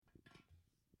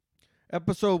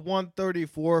Episode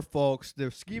 134, folks. The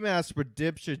Ski Mask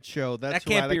Redemption Show. That's That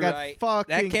can't right. be I got right.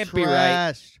 fucking That can't be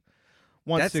trashed.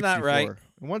 right. That's not right.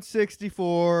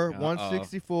 164. Uh-oh.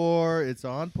 164. It's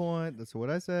on point. That's what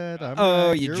I said. I'm Oh,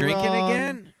 right. you You're drinking wrong.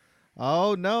 again?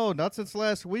 Oh, no. Not since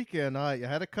last weekend. I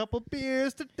had a couple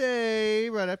beers today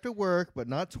right after work, but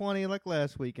not 20 like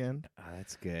last weekend. Oh,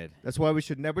 that's good. That's why we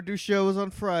should never do shows on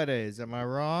Fridays. Am I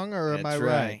wrong or am I That's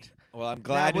right? Well, I'm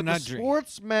glad now, you're not the drinking.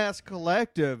 Sports Mask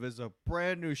Collective is a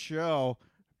brand new show.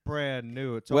 Brand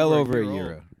new. It's Well over a old.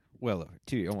 year. Well over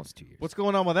 2 years, almost 2 years. What's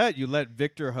going on with that? You let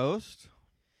Victor host?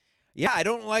 Yeah, I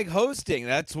don't like hosting.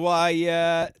 That's why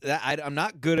I'm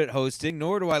not good at hosting,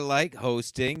 nor do I like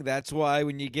hosting. That's why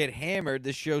when you get hammered,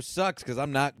 this show sucks because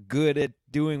I'm not good at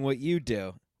doing what you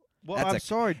do. Well, That's I'm a-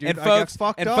 sorry, dude. And I folks,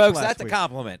 got fucked up last that's a week.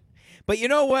 compliment. But you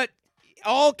know what?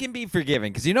 All can be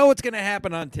forgiven because you know what's going to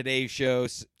happen on today's show.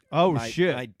 Oh, my,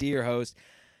 shit. my dear host.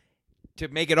 To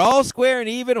make it all square and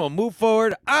even, we'll move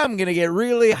forward. I'm going to get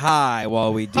really high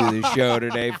while we do the show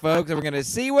today, folks. And we're going to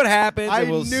see what happens. I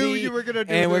and we'll knew see, you were going to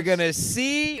do And this. we're going to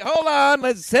see. Hold on.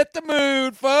 Let's set the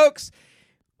mood, folks.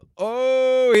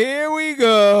 Oh, here we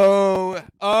go.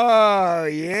 Oh,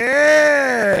 yeah.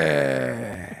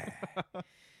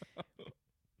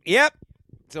 Yep.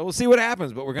 So we'll see what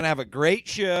happens. But we're going to have a great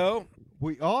show.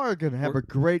 We are going to have a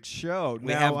great show.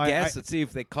 We now, have guests. Let's see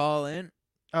if they call in.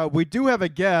 We do have a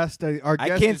guest. Our I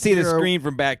guest can't is see the here. screen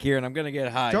from back here, and I'm going to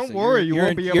get high. Don't so worry, you you're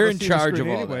won't in, be able You're to in see charge the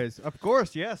screen of all anyways. Of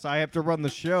course, yes. I have to run the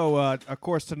show. Of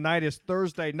course, tonight is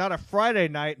Thursday, not a Friday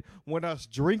night when us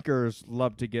drinkers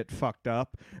love to get fucked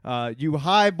up. You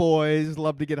high boys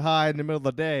love to get high in the middle of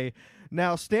the day.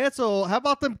 Now, Stancil, how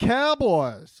about them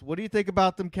Cowboys? What do you think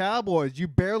about them Cowboys? You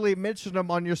barely mention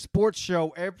them on your sports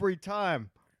show every time.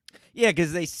 that. Yeah,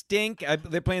 because they stink.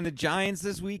 They're playing the Giants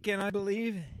this weekend, I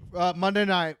believe. Monday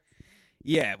night.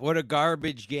 Yeah, what a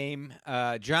garbage game.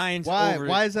 Giants. Why? Over,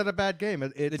 Why is that a bad game?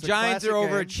 It's the a Giants are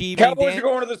classic game. overachieving. Cowboys are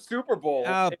going to the Super Bowl.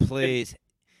 Oh, please.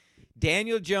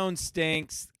 Daniel Jones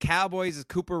stinks. Cowboys is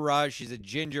Cooper Rush. He's a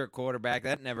ginger quarterback.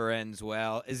 That never ends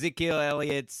well. Ezekiel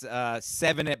Elliott's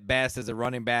 7 at best as a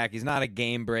running back. He's not a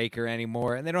game breaker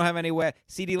anymore. And they don't have any way.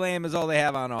 CeeDee Lamb is all they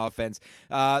have on offense.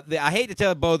 I hate to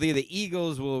tell both of you, the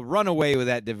Eagles will run away with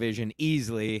that division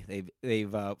easily.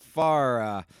 They've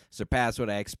far surpassed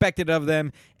what I expected of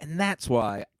them. And that's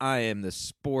why I am the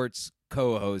sports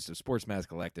co-host of Sports Mask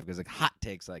Collective, because like hot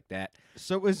takes like that.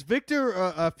 So is Victor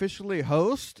officially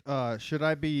host? Should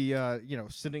I be,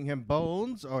 sending him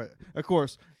bones? Or of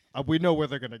course, we know where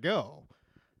they're gonna go.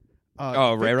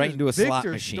 Right into a slot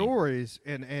Victor's machine. stories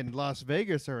in Las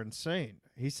Vegas are insane.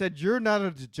 He said, "You're not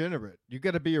a degenerate. You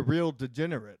got to be a real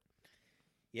degenerate."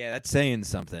 Yeah, that's saying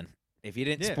something. If you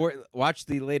didn't Yeah. watch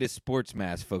the latest Sports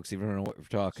Mask, folks, if you don't know what we're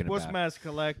talking Sports about. Mask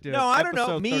Collective. No, I don't know.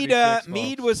 episode Mead 36,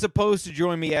 Mead folks. was supposed to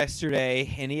join me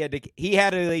yesterday, and he had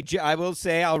to. I will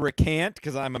say I'll recant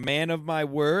because I'm a man of my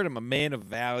word. I'm a man of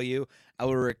value. I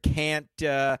will recant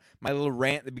my little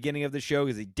rant at the beginning of the show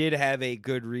because he did have a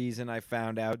good reason. I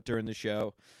found out during the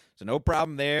show, so no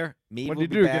problem there. Mead What will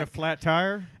did you be do? back. Get a flat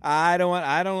tire? I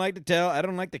don't like to tell. I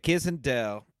don't like to kiss and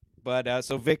tell. But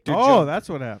so Victor. Oh, jumped. that's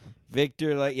what happened.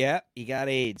 Victor, he got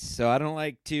AIDS. So I don't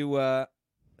like to.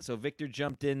 So Victor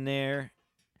jumped in there.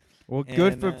 Well,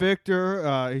 good And, for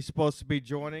Victor. He's supposed to be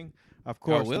joining. Of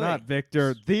course, will not he?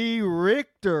 Victor. The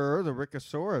Richter, the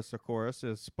Rickosaurus, of course,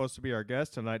 is supposed to be our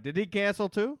guest tonight. Did he cancel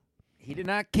too? He did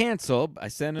not cancel. I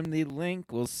sent him the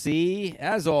link. We'll see.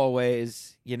 As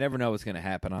always, you never know what's going to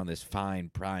happen on this fine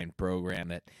prime program.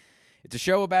 That it's a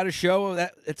show about a show.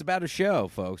 That it's about a show,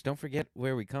 folks. Don't forget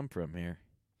where we come from here.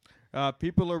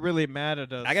 People are really mad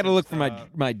at us. I got to look for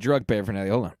my drug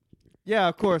paraphernalia. Hold on. Yeah,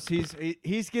 of course.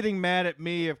 He's getting mad at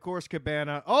me. Of course,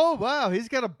 Cabana. Oh wow, he's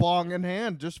got a bong in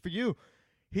hand just for you.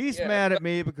 He's Yeah. mad at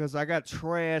me because I got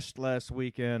trashed last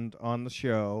weekend on the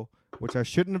show, which I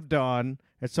shouldn't have done.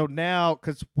 And so now,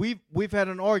 because we've had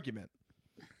an argument.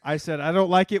 I said I don't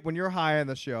like it when you're high on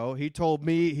the show. He told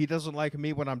me he doesn't like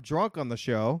me when I'm drunk on the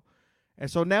show, and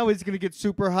so now he's gonna get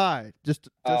super high just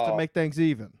to Oh. make things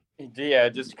even. Yeah,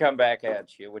 just to come back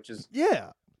at you, which is,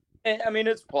 Yeah. I mean,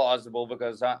 it's plausible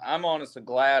because I'm honestly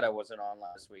glad I wasn't on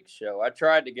last week's show. I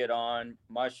tried to get on.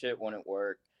 My shit wouldn't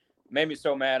work. Made me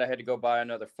so mad I had to go buy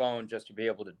another phone just to be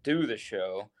able to do the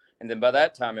show. And then by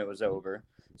that time, it was over.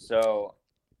 So,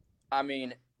 I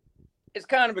mean, it's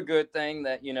kind of a good thing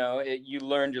that, you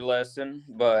learned your lesson.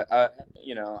 But,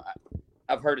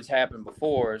 I've heard it's happened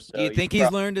before. So Do you think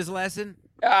he's learned his lesson?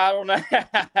 I don't know.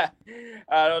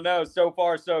 I don't know. So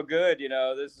far, so good.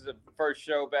 This is the first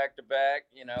show back to back,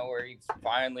 where he's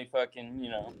finally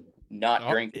fucking, not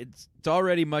drinking. It's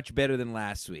already much better than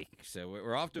last week, so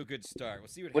we're off to a good start. We'll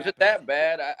see what Was happens. it that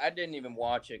bad? I didn't even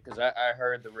watch it because I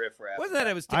heard the riff rap. Wasn't that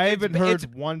it was? I haven't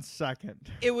heard 1 second.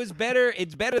 It was better.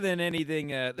 It's better than anything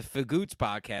the Fagoots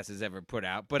podcast has ever put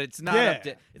out, but it's not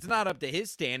up to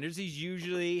his standards. He's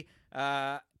usually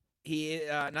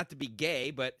not to be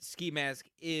gay, but Ski Mask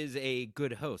is a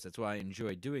good host. That's why I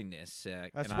enjoy doing this.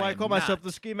 That's why I call myself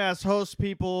the Ski Mask host,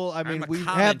 people. I mean, a we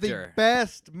have the commenter.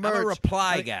 best merch. I'm a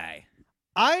reply guy.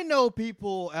 I know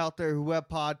people out there who have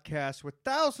podcasts with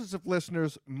thousands of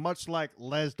listeners, much like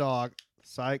Les Dog,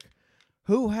 psych,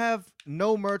 who have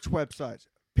no merch websites.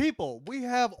 People, we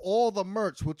have all the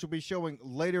merch, which will be showing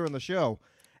later in the show.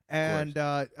 And,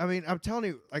 I mean, I'm telling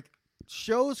you, like,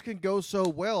 shows can go so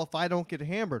well if I don't get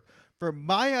hammered. For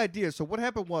my idea, so what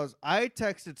happened was I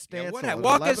texted Stancil at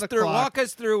 11 o'clock. Walk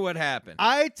us through what happened.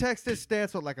 I texted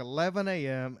Stancil at like 11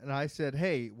 a.m. and I said,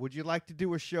 hey, would you like to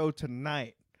do a show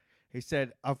tonight? He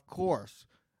said, of course.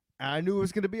 And I knew it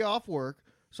was going to be off work.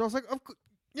 So I was like,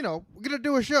 we're going to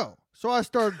do a show. So I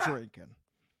started drinking.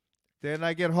 Then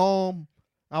I get home.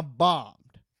 I'm bombed.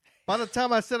 By the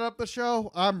time I set up the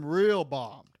show, I'm real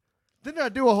bombed. Then I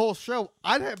do a whole show.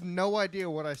 I have no idea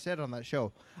what I said on that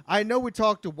show. I know we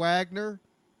talked to Wagner.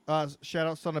 Shout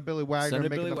out Son of Billy Wagner,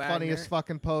 making the funniest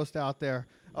fucking post out there.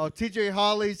 Oh, TJ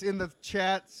Holly's in the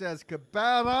chat, says,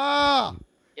 Cabana!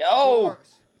 Yo!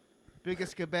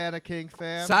 Biggest Cabana King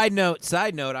fan. Side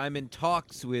note, I'm in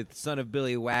talks with Son of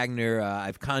Billy Wagner.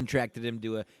 I've contracted him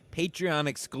to a Patreon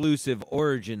exclusive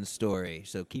origin story,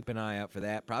 so keep an eye out for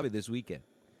that, probably this weekend.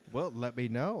 Well, let me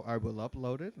know. I will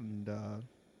upload it and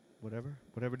whatever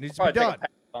needs to Probably be done. take a pass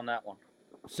on that one.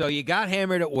 So you got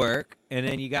hammered at work, and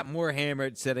then you got more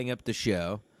hammered setting up the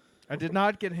show. I did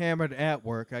not get hammered at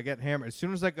work. I got hammered. As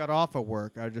soon as I got off of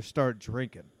work, I just started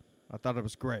drinking. I thought it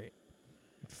was great.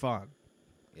 Fun.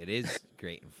 It is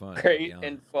great and fun. Great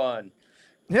and fun.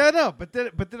 Yeah, I know. But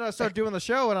then I started doing the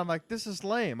show, and I'm like, this is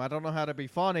lame. I don't know how to be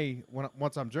funny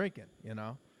once I'm drinking,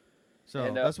 So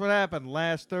And, that's what happened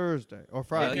last Thursday or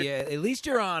Friday. Well, yeah, at least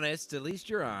you're honest.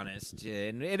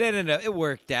 And it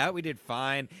worked out. We did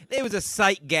fine. It was a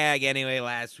sight gag anyway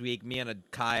last week, me on a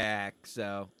kayak,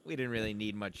 so we didn't really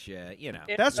need much,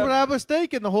 That's what I was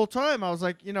thinking the whole time. I was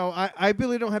like, I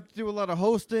really don't have to do a lot of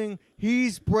hosting.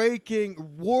 He's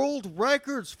breaking world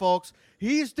records, folks.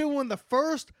 He's doing the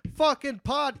first fucking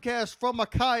podcast from a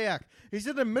kayak. He's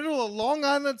in the middle of Long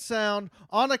Island Sound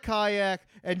on a kayak,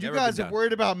 and you guys are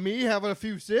worried about me having a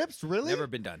few sips? Really? Never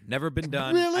been done.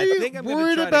 Really? I think I'm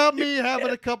worried about me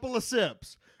having a couple of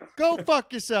sips? Go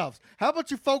fuck yourselves. How about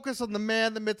you focus on the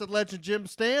man, the myth, the legend, Jim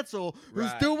Stancil,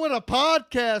 who's doing a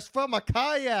podcast from a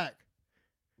kayak?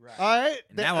 Right. All right?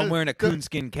 Now I'm wearing a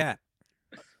coonskin cap.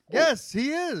 Yes, he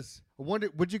is.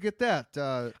 Where'd you get that?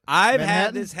 I've Manhattan?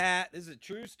 had this hat. This is a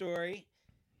true story.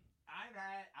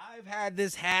 I've had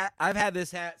this hat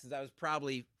since I was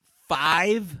probably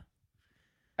 5.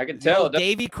 I can tell.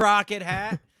 Davy Crockett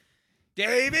hat.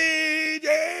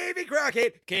 Davy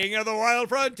Crockett, king of the wild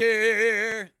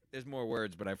frontier. There's more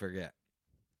words, but I forget.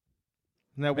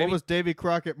 Now, what was Davy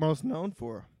Crockett most known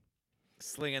for?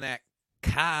 Slinging that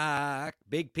cock.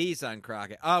 Big piece on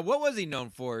Crockett. What was he known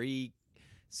for? He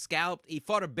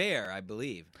fought a bear, I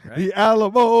believe. Right? The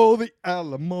Alamo. Was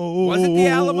it the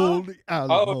Alamo? The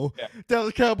Alamo. Oh, yeah. Tell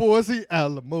the Cowboys the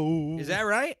Alamo. Is that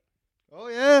right? Oh,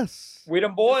 yes. We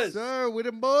them boys. Yes, sir, we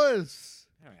them boys.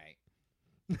 All right.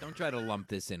 Don't try to lump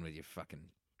this in with your fucking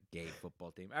gay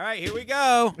football team. All right, here we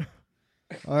go.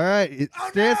 All right.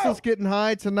 Stancil's getting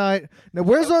high tonight. Now,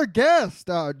 where's our guest?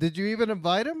 Did you even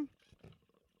invite him?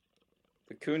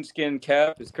 The coonskin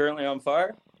cap is currently on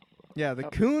fire. Yeah, the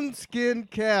coonskin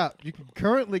cap you can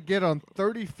currently get on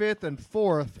 35th and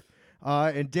 4th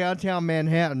in downtown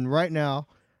Manhattan right now.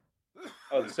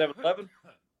 Oh, the 7-Eleven?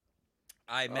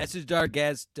 I messaged our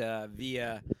guest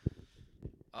via.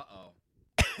 Uh-oh.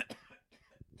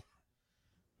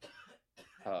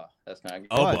 Oh, that's not good.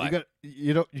 Oh, What, boy.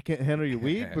 You can't handle your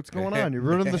weed? What's going on? You're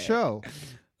ruining the show.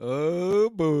 Oh,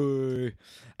 boy.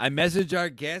 I messaged our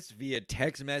guest via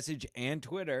text message and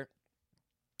Twitter.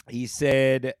 He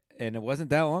said, and it wasn't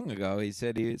that long ago, he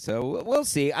said, so we'll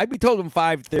see. We told him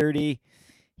 5:30.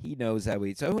 He knows how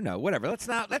so who knows? Whatever. Let's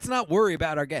not worry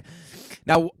about our guest.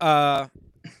 Now,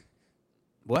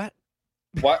 what?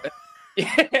 What?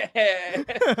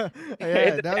 Yeah,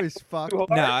 now he's fucked. No,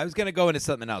 I was going to go into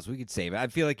something else. We could save it. I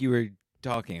feel like you were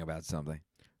talking about something.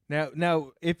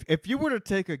 Now, if you were to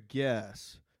take a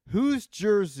guess, whose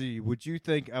jersey would you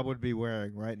think I would be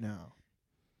wearing right now?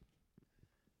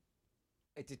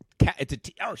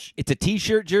 It's a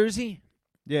t-shirt jersey.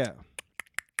 Yeah.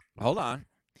 Hold on.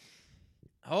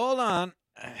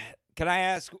 Can I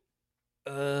ask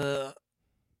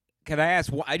Can I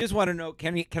ask? I just want to know.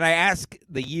 Can I ask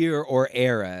the year or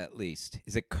era at least?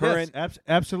 Is it current? Yes,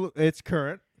 absolutely. It's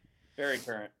current. Very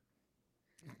current.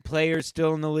 Players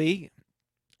still in the league?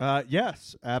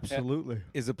 Yes, absolutely.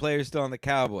 Is the player still on the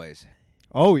Cowboys?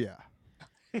 Oh yeah.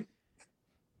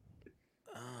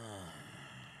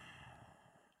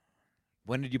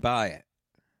 When did you buy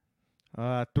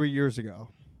it? 3 years ago.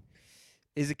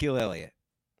 Ezekiel Elliott.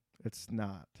 It's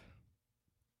not.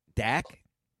 Dak?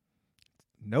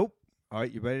 Nope. All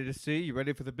right, you ready to see? You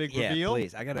ready for the big Yeah, reveal?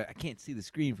 please. I can't see the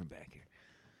screen from back here.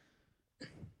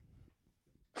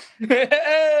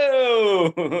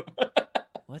 Oh!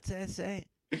 What's that say?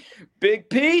 Big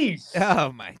piece.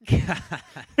 Oh my god!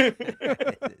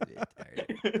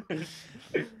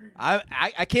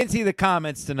 I can't see the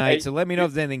comments tonight, Hey, so let me know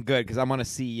if there's anything good because I want to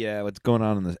see what's going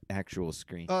on the actual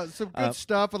screen. Some good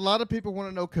stuff. A lot of people want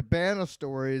to know Cabana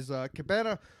stories.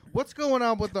 Cabana, what's going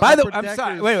on with the? By the upper way, I'm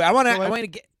sorry. deckers? Wait, I want Go ahead. to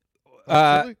get.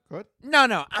 Absolutely. Go ahead.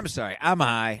 No, I'm sorry. I'm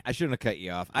high. I shouldn't have cut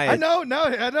you off. I know.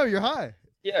 I know. You're high.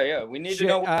 Yeah. We need to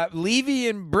know. Levy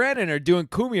and Brennan are doing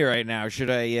Kumi right now. Should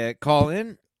I call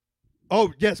in?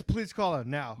 Oh yes, please call him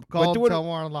now. Call him. Tell him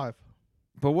we're on live.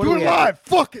 But what Do it live.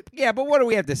 Fuck it. Yeah, but what do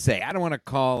we have to say? I don't want to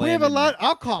call in. We have a lot.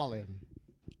 I'll call in.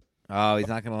 Oh, he's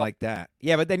not going to like that.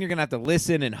 Yeah, but then you're going to have to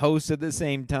listen and host at the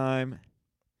same time.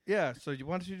 Yeah. So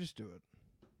why don't you just do it?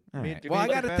 All Me- right. me Well, I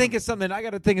and got to Cabana. think of something. I got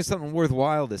to think of something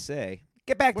worthwhile to say.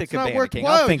 Get back What's to not Cabana King.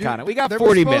 worthwhile? I'll think on it. We got They 40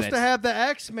 were supposed minutes. to have the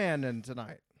X-Man in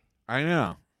tonight. I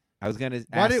know. I was going to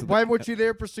Why weren't you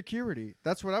there for security?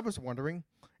 That's what I was wondering.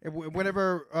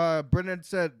 Whenever Brennan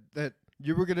said that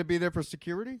you were going to be there for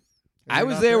security, I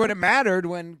was there when it mattered,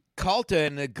 when Calta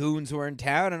and the goons were in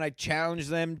town, and I challenged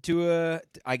them to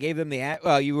I gave them the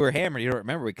well, you were hammered. You don't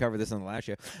remember? We covered this on the last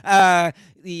show.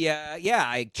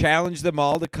 I challenged them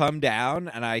all to come down,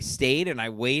 and I stayed and I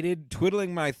waited,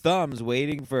 twiddling my thumbs,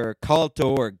 waiting for Calta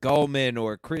or Gulman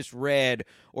or Chris Red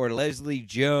or Leslie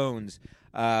Jones.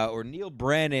 Or Neil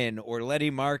Brennan or Letty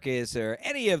Marcus or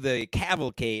any of the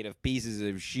cavalcade of pieces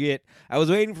of shit. I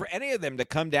was waiting for any of them to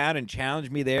come down and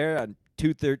challenge me there on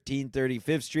 213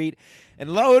 35th Street.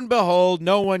 And lo and behold,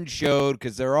 no one showed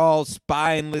because they're all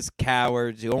spineless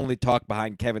cowards who only talk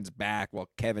behind Kevin's back while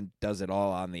Kevin does it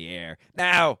all on the air.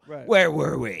 Now, Right. Where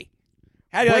were we?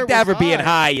 How do you Where like that for was being I?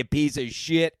 high, you piece of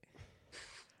shit?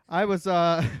 I was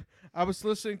I was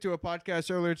listening to a podcast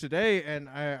earlier today, and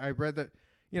I read that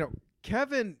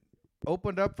Kevin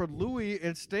opened up for Louis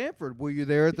in Stanford. Were you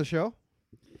there at the show?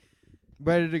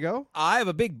 Ready to go? I have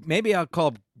a big. Maybe I'll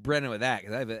call Brennan with that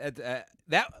because I have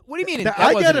that. What do you mean? Now,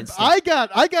 that wasn't in Stanford?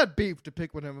 I got beef to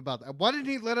pick with him about that. Why didn't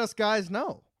he let us guys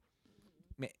know?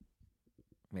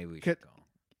 Maybe we Could-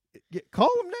 should call.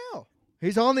 Call him now.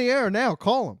 He's on the air now.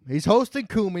 Call him. He's hosting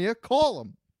Kumia. Call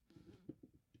him.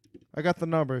 I got the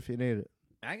number if you need it.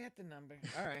 I got the number.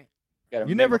 All right. Gotta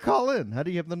You never call in. How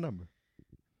do you have the number?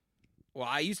 Well,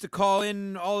 I used to call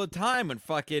in all the time when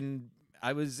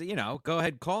I was, go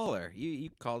ahead, call her. You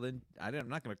called in. I'm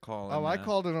not going to call in. Oh, I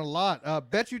called in a lot.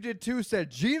 Bet you did too. Said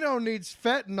Gino needs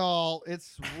fentanyl.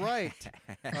 It's right.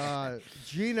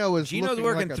 Gino is Gino's looking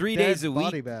working like 3 dead days a week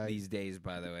body bag. these days,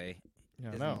 by the way. Yeah,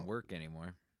 I Doesn't know. even work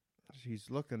anymore. He's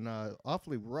looking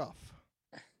awfully rough.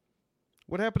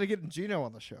 What happened to getting Gino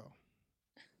on the show?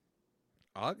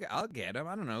 I'll get him.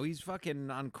 I don't know. He's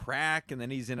fucking on crack, and then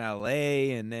he's in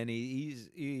L.A., and then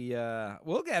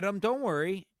we'll get him. Don't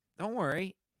worry.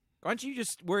 Why don't you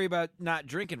just worry about not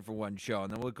drinking for one show,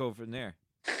 and then we'll go from there.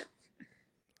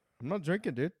 I'm not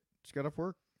drinking, dude. Just got off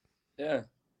work. Yeah.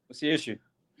 What's the issue?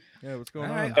 Yeah, what's All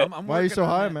going right, on? I'm Why are you working so on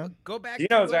high, that. man? Go back.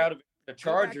 Gino's to, out of the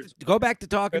Chargers. Go back to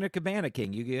talking to Cabana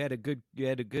King. You had a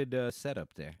good setup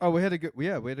there. Oh, we had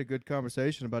a good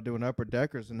conversation about doing upper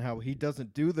deckers and how he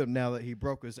doesn't do them now that he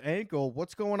broke his ankle.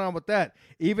 What's going on with that?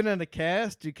 Even in a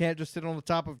cast, you can't just sit on the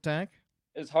top of a tank.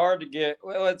 It's hard to get.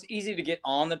 Well, it's easy to get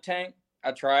on the tank.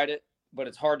 I tried it, but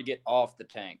it's hard to get off the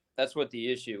tank. That's what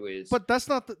the issue is. But that's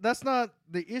not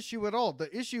the issue at all. The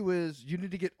issue is you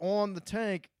need to get on the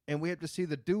tank, and we have to see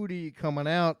the duty coming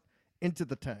out into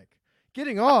the tank.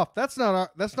 Getting off, that's not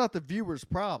the viewer's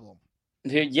problem.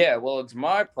 Yeah, well, it's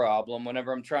my problem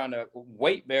whenever I'm trying to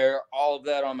weight bear all of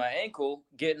that on my ankle,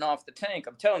 getting off the tank.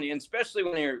 I'm telling you, and especially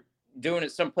when you're doing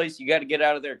it someplace you got to get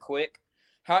out of there quick.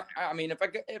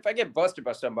 If I get busted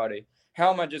by somebody,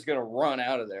 how am I just going to run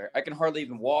out of there? I can hardly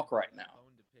even walk right now.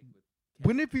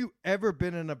 When have you ever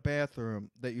been in a bathroom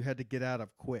that you had to get out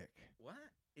of quick? What?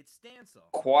 It's Stancil.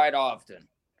 Quite often.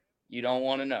 You don't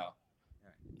want to know.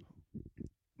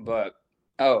 But,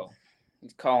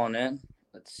 he's calling in.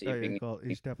 Let's see Oh, if he yeah, can.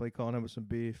 he's definitely calling him with some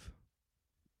beef.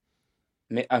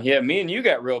 Me and you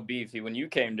got real beefy when you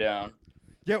came down.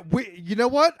 Yeah, you know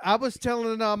what? I was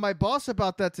telling my boss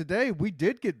about that today. We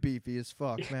did get beefy as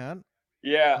fuck, man.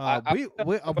 Yeah,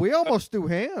 We almost threw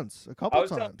hands a I couple was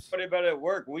telling times. somebody about it at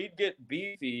work. We'd get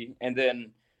beefy, and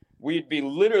then we'd be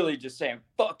literally just saying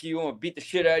 "fuck you" and beat the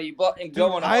shit out of you, and Dude,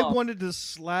 going I off. wanted to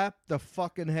slap the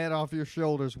fucking head off your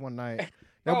shoulders one night.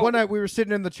 Now, Oh. one night we were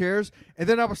sitting in the chairs, and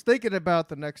then I was thinking about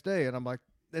the next day, and I'm like,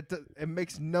 it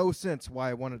makes no sense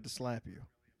why I wanted to slap you.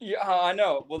 Yeah, I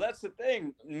know. Well, that's the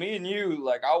thing. Me and you,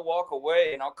 like, I'll walk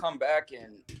away and I'll come back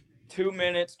in 2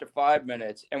 minutes to 5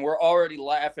 minutes, and we're already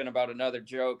laughing about another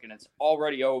joke, and it's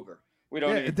already over. We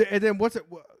don't Yeah, even. and then what's it?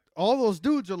 All those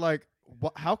dudes are like,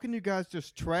 how can you guys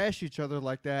just trash each other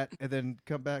like that, and then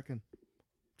come back and?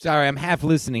 Sorry, I'm half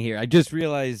listening here. I just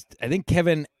realized. I think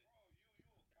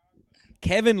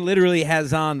Kevin literally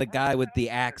has on the guy with the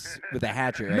axe with the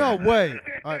hatchet. Right No now. way!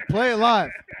 All right, play it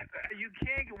live. You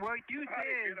can't. What you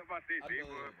did.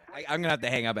 I'm gonna have to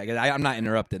hang up because I'm not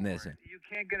interrupting this. You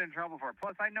can't get in trouble for it.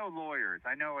 Plus, I know lawyers.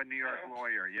 I know a New York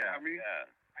lawyer. Yeah.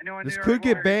 I know a This New could York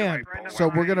get lawyer. banned, My friend of so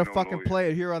we're mine- gonna fucking play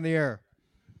it here on the air.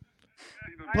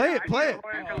 Play it, play it.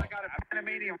 I got a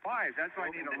Panamanian 5. That's why I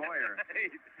need a lawyer.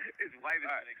 His wife is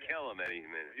gonna kill him any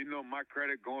minute. You know, my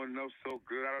credit going up so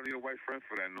good, I don't need a white friend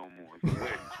for that no more. So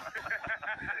wait.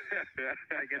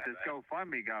 I get this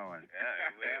GoFundMe going.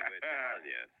 Yeah, we're telling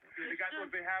you. You guys,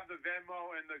 they have the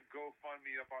Venmo and the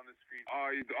GoFundMe up on the screen. Oh,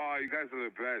 you guys are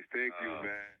the best. Thank you,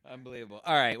 man. Unbelievable.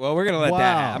 All right, well, we're gonna let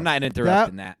that. Wow. I'm not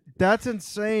interrupting that. That's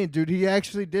insane, dude. He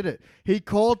actually did it. He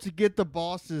called to get the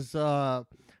boss's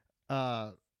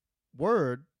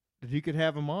word that he could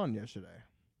have him on yesterday.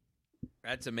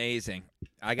 That's amazing.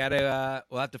 I gotta.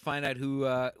 We'll have to find out who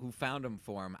found him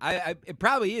for him. It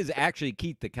probably is actually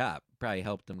Keith the cop. Probably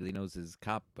helped him because he knows his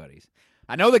cop buddies.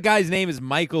 I know the guy's name is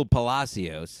Michael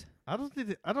Palacios. I don't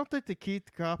think the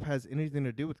Keith cop has anything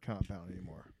to do with Compound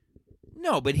anymore.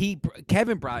 No, but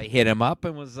Kevin probably hit him up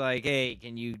and was like, "Hey,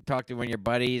 can you talk to one of your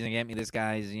buddies and get me this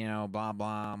guy's, blah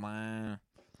blah blah,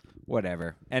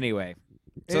 whatever." Anyway,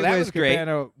 so that Anyways, was great.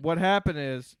 Cabano, what happened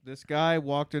is this guy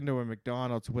walked into a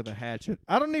McDonald's with a hatchet.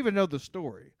 I don't even know the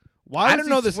story. Why? I was don't he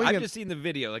know this. swinging- I've just seen the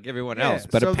video like everyone Yeah, else.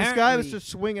 But so apparently, this guy was just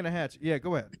swinging a hatchet. Yeah,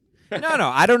 go ahead.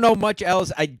 no, I don't know much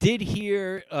else. I did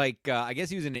hear I guess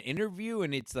he was in an interview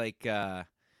and it's like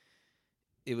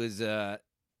it was there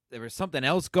was something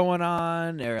else going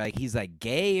on or like he's like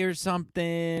gay or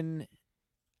something.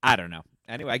 I don't know.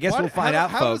 Anyway, I guess What? we'll find How-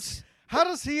 out, how folks. How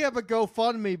does he have a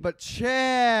GoFundMe, but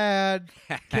Chad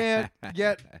can't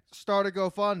yet start a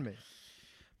GoFundMe?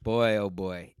 Boy, oh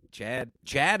boy. Chad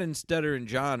and Stutter and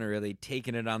John are really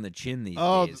taking it on the chin these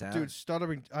Oh, days. Huh? dude,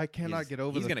 stuttering! I cannot get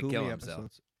over he's the gonna kill Cooley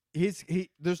himself. episodes.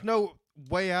 There's no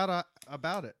way out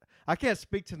about it. I can't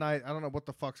speak tonight. I don't know what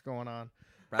the fuck's going on.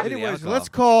 Probably the Anyways, alcohol. let's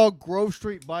call Grove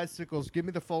Street Bicycles. Give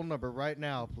me the phone number right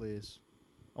now, please.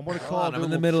 I'm gonna Hold call. on, I'm then in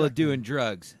the we'll middle of check doing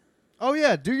drugs. Oh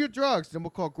yeah, do your drugs. Then we'll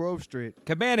call Grove Street.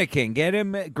 Cabana King, get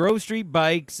him at Grove Street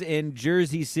Bikes in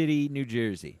Jersey City, New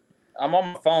Jersey. I'm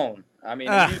on my phone. I mean,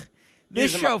 Ugh, you-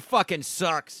 this using my- show fucking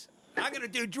sucks. I'm gonna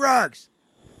do drugs.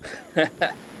 I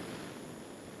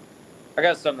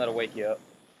got something that'll wake you up.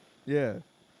 Yeah.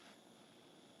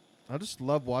 I just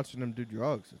love watching them do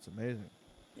drugs. It's amazing.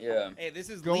 Yeah. Hey, this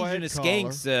is Go Legion ahead, of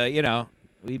Skanks.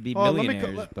 We'd be Oh,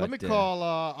 millionaires. let me but, call.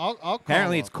 I'll call.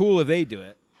 apparently, it's cool if they do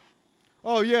it.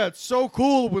 Oh yeah, it's so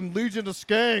cool when Legion of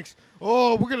Skanks.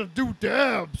 Oh, we're gonna do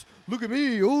dabs. Look at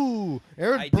me. Ooh,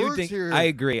 Aaron I do Berg's think. here. I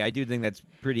agree. I do think that's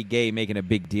pretty gay, making a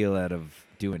big deal out of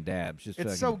doing dabs. Just It's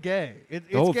fucking- so gay.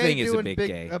 It's whole gay thing is a doing big big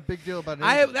gay. a big deal about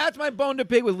I anything. that's my bone to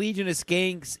pick with Legion of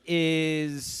Skanks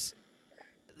is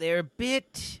they're a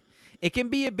bit. It can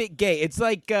be a bit gay. It's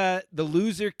like the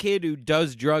loser kid who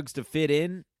does drugs to fit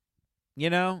in,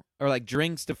 or like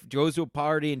goes to a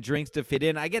party and drinks to fit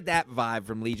in. I get that vibe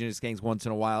from Legion of Skanks once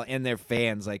in a while, and their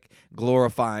fans like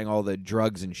glorifying all the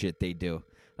drugs and shit they do.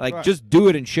 Like, Right. just do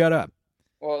it and shut up.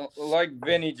 Well, like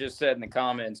Vinny just said in the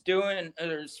comments,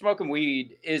 smoking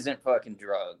weed isn't fucking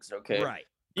drugs, okay? Right.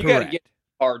 You gotta Correct. get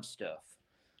hard stuff.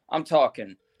 I'm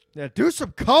talking. Yeah, do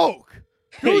some coke.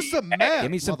 Do Hey, some meth.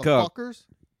 give me some coke. motherfuckers.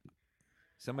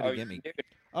 Somebody get me. dude,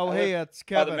 Oh I hey, live it's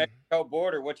by the Kevin. Mexico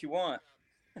border. What you want?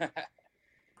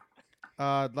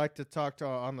 I'd like to talk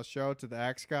on the show to the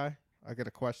Axe guy. I got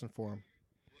a question for him.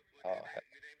 Oh,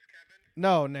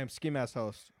 No, name's Ski Mask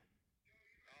Host.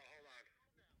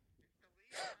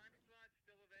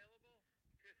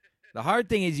 The hard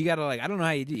thing is you gotta I don't know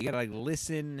how you do. You gotta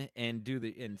listen and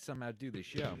somehow do the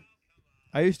show.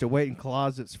 I used to wait in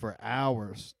closets for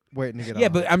hours waiting to get on. Yeah,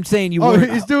 but I'm saying you. oh,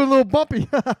 weren't- he's doing a little bumpy.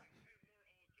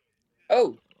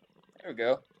 oh, there we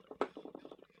go.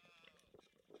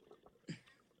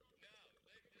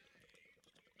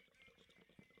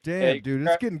 Damn, Hey, dude,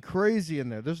 it's getting crazy in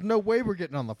there. There's no way we're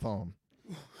getting on the phone.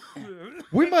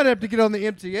 We might have to get on the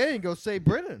MTA and go save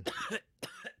Brennan.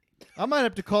 I might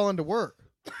have to call into work.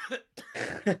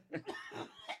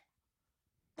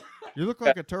 You look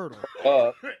like a turtle.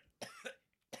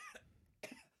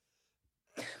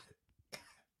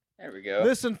 There we go.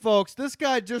 Listen, folks, this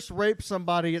guy just raped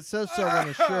somebody. It says so on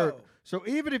his shirt. So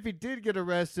even if he did get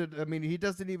arrested, I mean, he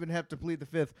doesn't even have to plead the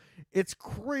fifth. It's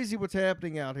crazy what's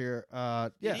happening out here. Yeah.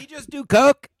 Did he just do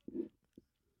coke?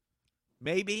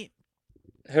 Maybe.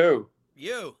 Who?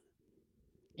 You.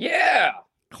 Yeah.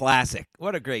 Classic.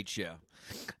 What a great show.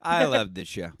 I love this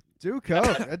show. Do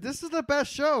coke. This is the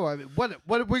best show. I mean, what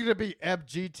are we gonna be?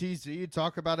 FGTZ?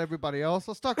 Talk about everybody else?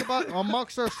 Let's talk about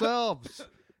amongst ourselves.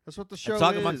 That's what the show Let's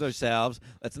talk is. amongst ourselves.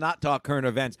 Let's not talk current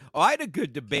events. Oh, I had a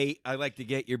good debate. I'd like to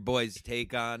get your boys'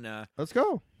 take on. Let's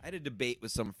go. I had a debate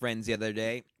with some friends the other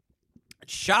day.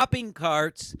 Shopping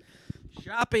carts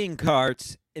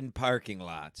in parking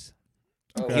lots.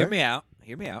 Okay. Hear me out.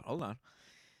 Hold on.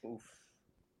 Oof.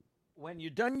 When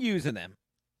you're done using them,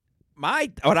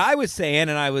 what I was saying,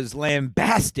 and I was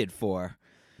lambasted for,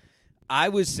 I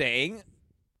was saying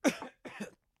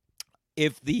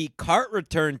if the cart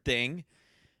return thing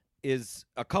is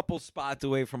a couple spots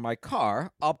away from my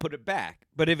car, I'll put it back.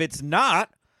 But if it's not,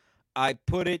 I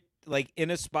put it like in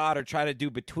a spot or try to do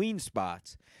between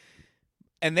spots.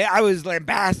 And I was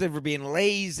lambasted for being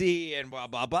lazy and blah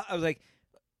blah blah. I was like,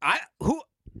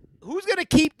 who's gonna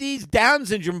keep these Down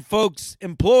syndrome folks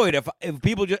employed if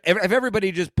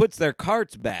everybody just puts their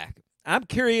carts back? I'm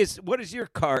curious. What is your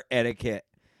cart etiquette?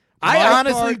 I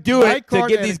honestly do it to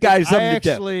give these guys something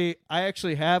to do. I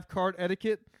actually have cart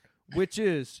etiquette, which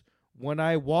is when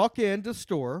I walk into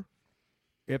store,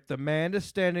 if the man is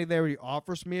standing there and he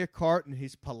offers me a cart and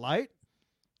he's polite,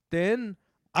 then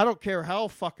I don't care how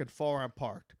fucking far I'm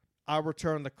parked. I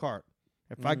return the cart.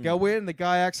 If I go in and the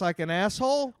guy acts like an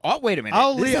asshole, oh, wait a minute.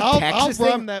 I'll This is a I'll Texas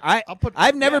run thing? that.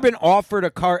 I've never been offered a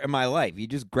cart in my life. You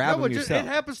just grab them yourself. It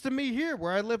happens to me here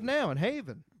where I live now in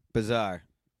Haven. Bizarre.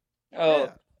 Oh,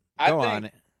 Yeah. I Go think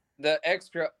on. the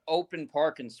extra open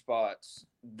parking spots,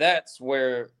 that's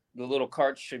where the little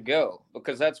carts should go,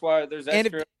 because that's why there's And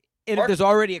extra. if there's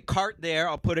already a cart there,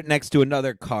 I'll put it next to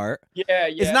another cart. Yeah.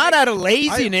 It's not out of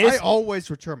laziness. I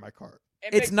always return my cart.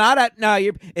 It's not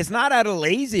out of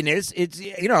laziness. It's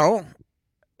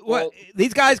Well-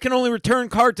 these guys can only return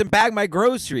carts and bag my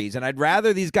groceries, and I'd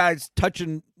rather these retards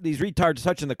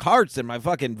touching the carts than my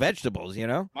fucking vegetables. You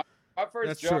know. My first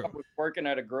That's job true. was working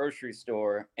at a grocery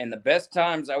store, and the best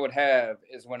times I would have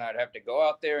is when I'd have to go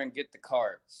out there and get the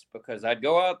carts, because I'd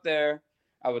go out there,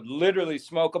 I would literally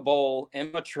smoke a bowl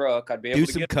in my truck, I'd be able Do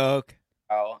to some get coke.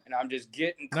 out, and I'm just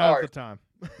getting Not at carts. the time.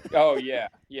 Oh yeah,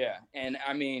 and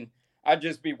I mean, I'd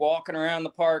just be walking around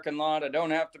the parking lot. I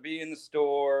don't have to be in the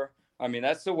store. I mean,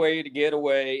 that's the way to get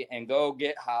away and go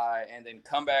get high, and then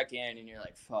come back in, and you're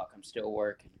like, "Fuck, I'm still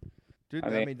working." Dude,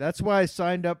 I I mean, that's why I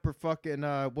signed up for fucking,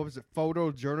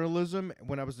 photojournalism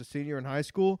when I was a senior in high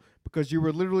school, because you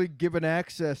were literally given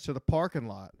access to the parking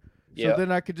lot. So Yeah.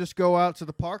 then I could just go out to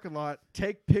the parking lot,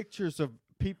 take pictures of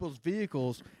people's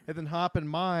vehicles, and then hop in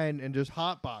mine and just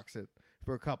hotbox it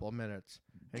for a couple of minutes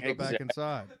and go back Exactly.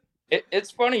 inside.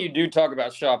 It's funny you do talk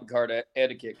about shopping cart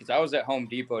etiquette, because I was at Home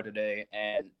Depot today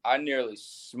and I nearly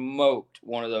smoked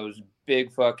one of those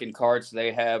big fucking carts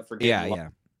they have for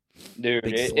getting dude.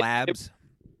 Big slabs.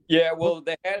 Yeah, well,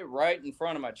 they had it right in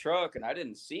front of my truck and I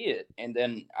didn't see it. And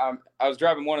then I was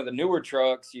driving one of the newer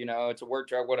trucks, it's a work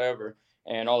truck, whatever.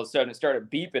 And all of a sudden it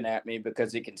started beeping at me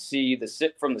because it can see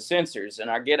from the sensors. And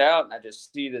I get out and I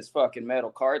just see this fucking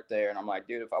metal cart there. And I'm like,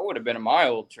 dude, if I would have been in my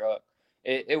old truck,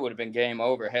 it would have been game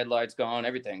over. Headlights gone,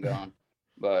 everything gone.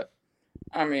 But,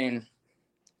 I mean,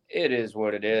 it is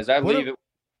what it is. I leave it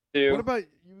too. What about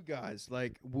you guys?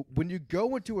 Like, when you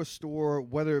go into a store,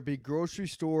 whether it be grocery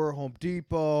store, Home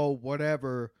Depot,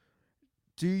 whatever,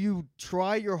 do you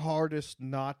try your hardest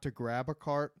not to grab a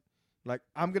cart? Like,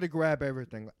 I'm going to grab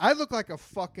everything. I look like a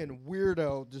fucking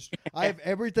weirdo. Just I have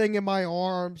everything in my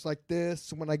arms like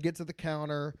this. When I get to the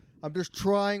counter, I'm just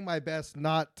trying my best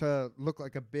not to look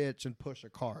like a bitch and push a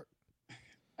cart.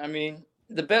 I mean,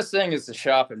 the best thing is the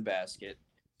shopping basket,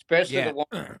 especially the one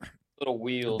with little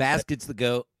wheels. Basket's the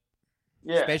goat.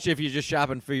 Yeah. Especially if you're just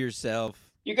shopping for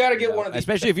yourself. You got to get one of these.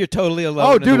 Especially if you're totally alone.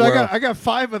 Oh, in dude, the I world. got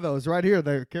 5 of those right here.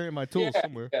 They're carrying my tools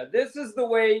somewhere. Yeah, this is the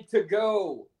way to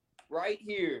go right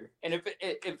here. And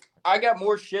if I got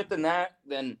more shit than that,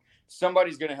 then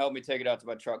somebody's going to help me take it out to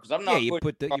my truck, because I'm not. Yeah, you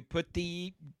put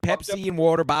the Pepsi and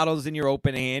water bottles in your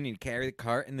open hand, and you carry the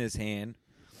cart in this hand.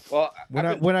 Well,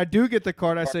 When I do get the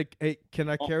cart, I say, "Hey, can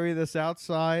I carry this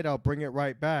outside? I'll bring it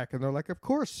right back." And they're like, "Of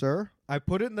course, sir." I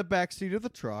put it in the back seat of the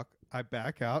truck. I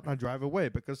back out and I drive away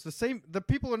because the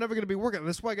people are never going to be working.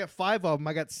 That's why I got 5 of them.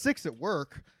 I got 6 at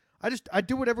work. I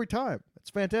do it every time. It's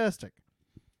fantastic.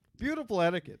 Beautiful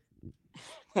etiquette.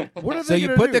 What are So they you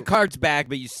gonna put do? the carts back,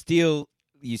 but you steal.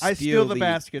 I steal the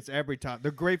baskets every time.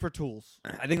 They're great for tools.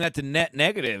 I think that's a net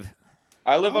negative.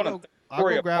 I live on a I'll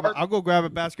third-story go grab apartment. I'll go grab a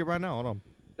basket right now. Hold on.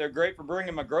 They're great for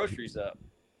bringing my groceries up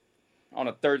on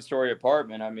a 3rd-story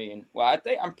apartment. I mean, well,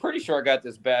 I'm pretty sure I got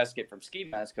this basket from Ski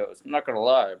Mask Coast. I'm not gonna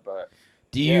lie, but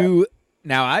Do you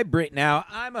now?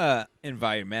 I'm a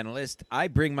environmentalist. I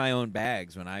bring my own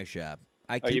bags when I shop.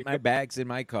 I Oh, you keep my bags in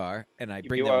my car and I You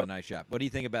bring do them a- when I shop. What do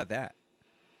you think about that?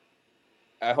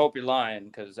 I hope you're lying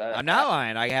because I'm not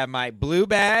lying. I have my blue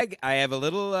bag. I have a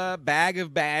little bag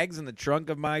of bags in the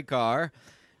trunk of my car,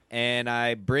 and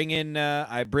I bring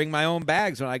my own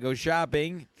bags when I go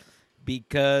shopping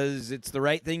because it's the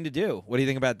right thing to do. What do you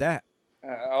think about that?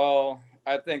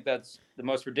 I think that's the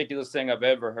most ridiculous thing I've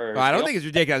ever heard. Well, I don't think it's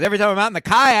ridiculous. Every time I'm out in the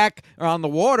kayak or on the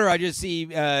water, I just see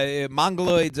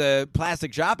Mongoloid's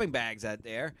plastic shopping bags out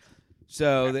there.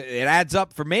 So it adds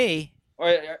up for me.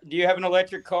 Do you have an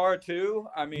electric car too?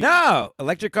 I mean, No,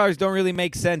 electric cars don't really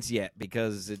make sense yet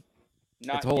because it's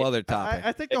not a whole yet. other topic.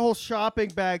 I think the whole shopping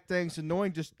bag thing's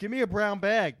annoying. Just give me a brown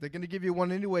bag. They're going to give you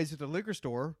one anyways at the liquor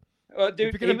store. Dude, If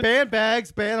you're going to ban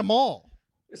bags, ban them all.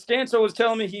 Stanso was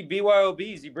telling me he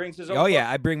BYOBs. He brings his own. Oh yeah,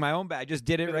 I bring my own bag. I just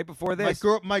did it right before this.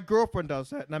 My girlfriend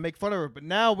does that, and I make fun of her. But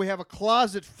now we have a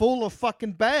closet full of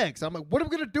fucking bags. I'm like, what are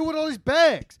we going to do with all these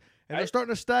bags? And they're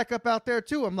starting to stack up out there,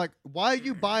 too. I'm like, why are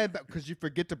you buying bags? Because you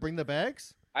forget to bring the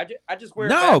bags? I just wear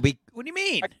No, bags. what do you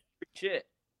mean? Shit.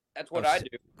 That's what Oh, I do.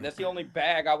 That's the only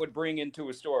bag I would bring into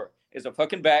a store is a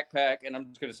fucking backpack, and I'm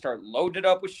just gonna start loading it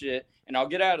up with shit, and I'll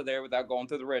get out of there without going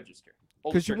through the register.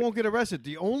 Because you won't get arrested.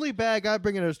 The only bag I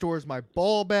bring into the store is my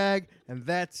ball bag, and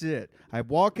that's it. I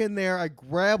walk in there, I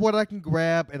grab what I can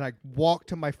grab, and I walk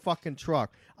to my fucking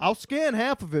truck. I'll scan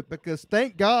half of it because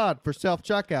thank God for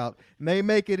self-checkout, and they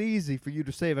make it easy for you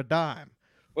to save a dime.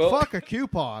 Well, Fuck a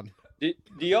coupon. do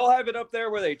y'all have it up there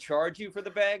where they charge you for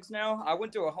the bags now? I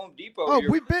went to a Home Depot. Oh,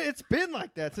 here. it's been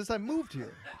like that since I moved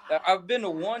here. I've been to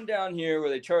one down here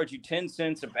where they charge you 10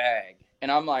 cents a bag,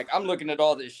 and I'm looking at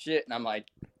all this shit, and I'm like,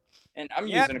 and I'm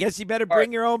Yeah, using. guess you better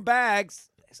bring your own bags.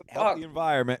 Help Fuck. the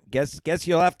environment. Guess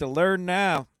you'll have to learn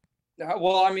now.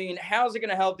 Well, I mean, how's it going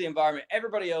to help the environment?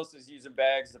 Everybody else is using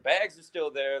bags. The bags are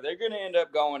still there. They're going to end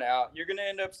up going out. You're going to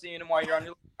end up seeing them while you're on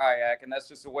your kayak, and that's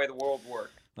just the way the world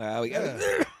works. Well, we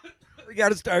got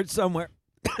to start somewhere.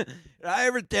 Did I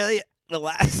ever tell you the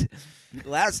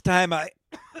last time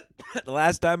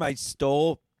I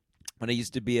stole when I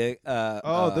used to be a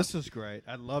This is great.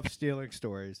 I love stealing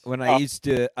stories. when I used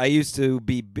to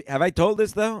be. Have I told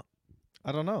this though?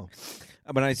 I don't know.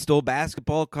 When I stole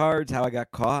basketball cards, how I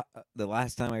got caught the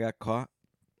last time I got caught.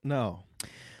 No.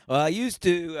 Well, I used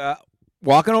to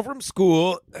walking home from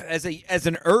school as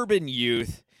an urban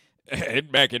youth.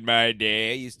 Back in my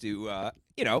day, I used to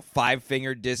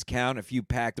 5-finger discount a few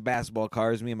packed of basketball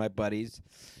cards. Me and my buddies.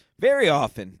 Very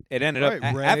often, it ended up.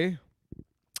 Right,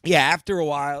 Ray. After a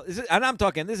while, and I'm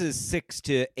talking. This is 6th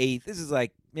to 8th. This is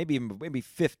like maybe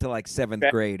 5th to like 7th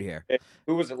grade here.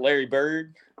 Who was it, Larry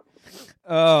Bird?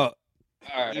 Oh.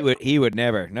 All right. He would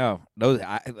never. No, those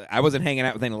I wasn't hanging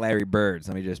out with any Larry Birds.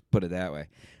 Let me just put it that way.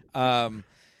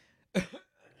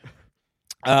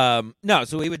 No,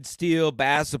 so we would steal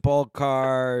basketball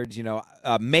cards.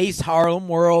 Mace Harlem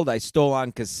World. I stole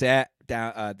on cassette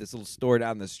down this little store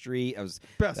down the street.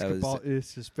 Basketball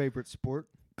is his favorite sport.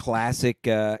 Classic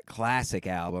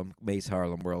album, Mace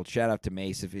Harlem World. Shout out to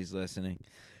Mace if he's listening.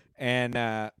 And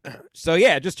so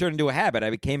yeah, it just turned into a habit.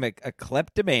 I became a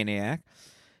kleptomaniac.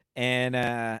 And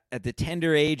at the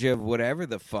tender age of whatever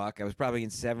the fuck, I was probably in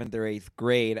 7th or 8th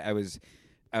grade. I was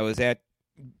at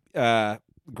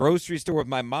grocery store with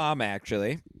my mom,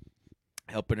 actually,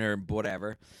 helping her and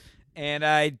whatever. And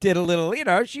I did a little,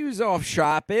 she was off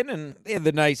shopping, and they had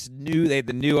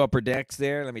the new upper decks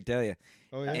there. Let me tell you.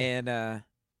 Oh yeah.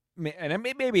 And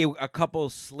maybe a couple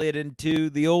slid into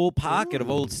the old pocket of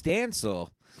old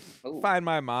Stansel. Ooh. Find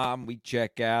my mom. We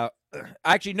check out.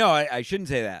 Actually, no, I shouldn't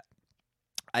say that.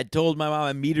 I told my mom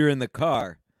I'd meet her in the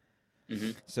car.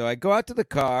 Mm-hmm. So I go out to the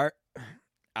car.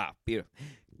 Ah, beautiful.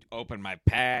 Open my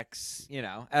packs,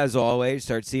 as always.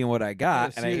 Start seeing what I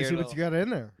got, and I hear see what you got in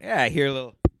there. I hear a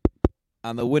little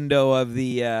on the window of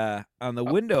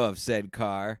window of said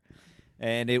car,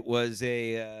 and it was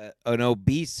an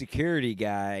obese security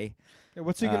guy. Hey,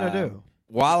 what's he gonna do?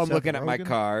 While I'm Seth looking at my Rogen?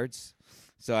 cards,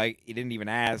 so he didn't even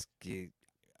ask. He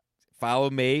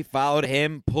followed me, followed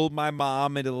him, pulled my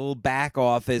mom into the little back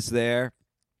office there,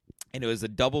 And it was a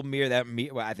double mirror. That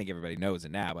mirror, well, I think everybody knows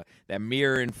it now, but that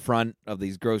mirror in front of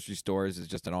these grocery stores is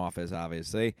just an office,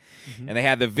 obviously. Mm-hmm. And they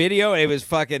had the video, and it was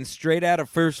fucking straight out of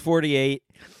First 48.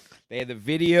 They had the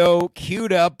video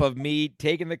queued up of me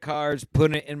taking the cards,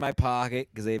 putting it in my pocket,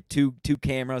 because they have two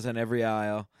cameras on every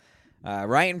aisle,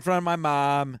 right in front of my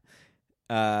mom.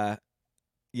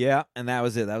 Yeah, and that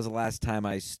was it. That was the last time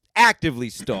I actively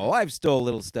stole. I've stole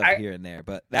little stuff here and there,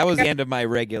 but that was the end of my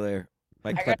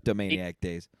kleptomaniac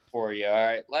days. For you, all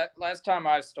right. Last time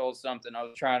I stole something, I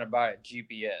was trying to buy a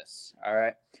GPS, all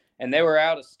right, and they were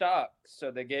out of stock,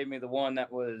 so they gave me the one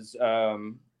that was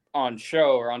on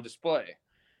show or on display.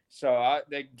 So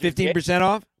they 15%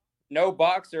 off? No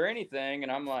box or anything,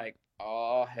 and I'm like,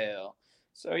 oh hell.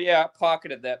 So yeah, I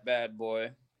pocketed that bad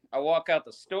boy. I walk out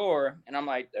the store, and I'm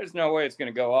like, there's no way it's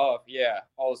gonna go off. Yeah,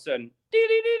 all of a sudden,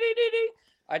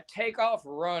 I take off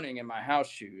running in my house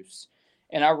shoes.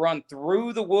 And I run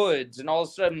through the woods, and all of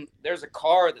a sudden, there's a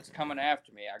car that's coming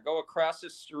after me. I go across the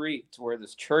street to where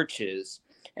this church is,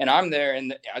 and I'm there,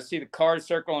 and I see the car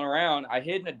circling around. I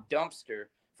hid in a dumpster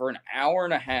for an hour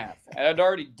and a half. I'd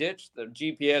already ditched the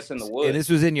GPS in the woods. And this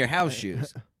was in your house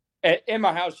shoes. In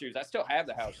my house shoes. I still have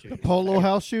the house shoes. Polo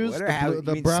house shoes, What are the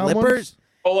you mean brown slippers? ones.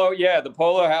 Polo, yeah, the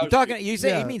polo house shoes. You say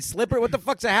Yeah. you mean slipper? What the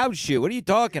fuck's a house shoe? What are you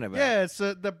talking about? Yeah, it's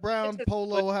the brown It's a-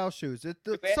 polo house shoes. It's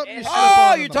something you slip Oh,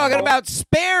 on you're the talking bottom. about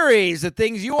Sperry's, the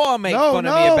things you all make No, fun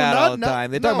of no, me about all not- the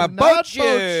time. They're no, talking about not boat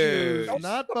shoes.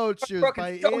 Not boat shoes Fucking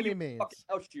by tell me any what means. fucking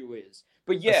house shoe is.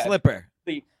 But A yeah, slipper.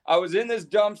 I was in this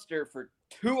dumpster for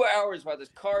 2 hours while this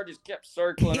car just kept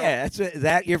circling. Yeah, is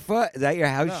that your foot? Is that your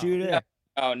house No. shoe there?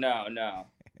 Oh no.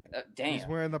 He's Damn,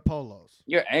 wearing the polos.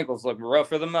 your ankles look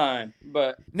rougher than mine.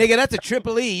 But Nigga, that's a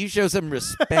triple E. You show some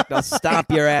respect, I'll stomp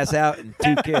your ass out in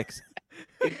 2 kicks.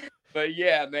 But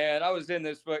yeah, man, I was in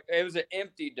this. It was an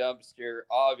empty dumpster,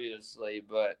 obviously.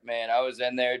 But man, I was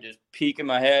in there just peeking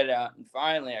my head out, and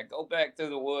finally, I go back through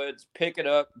the woods, pick it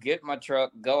up, get in my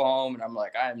truck, go home, and I'm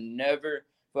like, I am never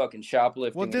fucking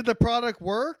shoplifting. Well, did the product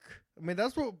work? I mean,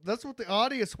 that's what the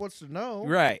audience wants to know.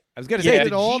 Right. I was going to Yeah, say,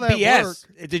 did the all that GPS. work?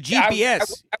 It's a Yeah,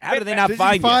 GPS. I How did they not Did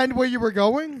find you find where you were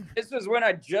going? This is when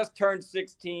I just turned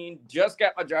 16, just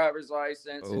got my driver's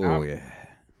license. and Oh, yeah.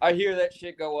 I hear that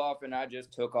shit go off, and I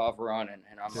just took off running.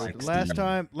 And I'm like, Dude,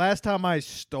 last time I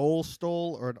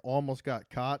stole or almost got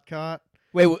caught.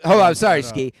 Wait, hold on. Sorry, Shut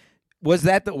up. Ski. Was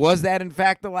that in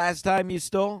fact the last time you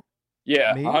stole?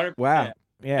 yeah, Me? 100%. Wow.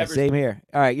 Yeah, Ever- same here.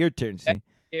 All right, your turn, Ski.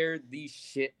 Scared the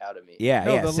shit out of me. Yeah,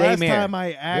 No, yeah, the same last here. time I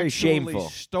Very actually shameful.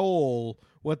 stole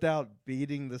without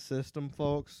beating the system,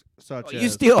 folks. Such Oh, as you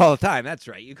steal all the time. That's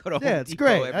right. You go to Home Yeah, it's Depot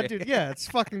great. every- It's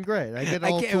fucking great. I get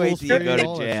I all can't wait tools till you free go and to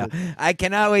all that jail. shit. I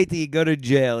cannot wait till you go to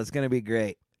jail. It's going to be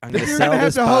great. I'm going to You're sell gonna have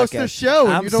this to host podcast. a show.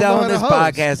 And I'm you don't know selling how to this host.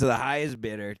 podcast to the highest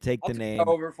bidder. Take I'll the take name.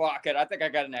 over. Fuck it. I think I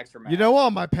got an extra match. You know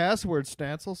all my passwords,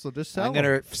 Stancil, so just sell I'm them.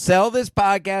 going to sell this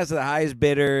podcast to the highest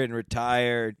bidder and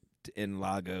retire in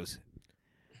Lagos.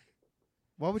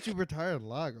 Why would you retire in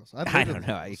Lagos? I'd I live don't in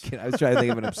know. Lagos. I was trying to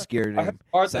think of an obscure I have name.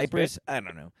 Martha's Cyprus? I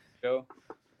don't know. Show.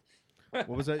 What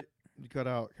was that? You cut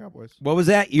out, Cowboys. What was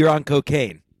that? You're on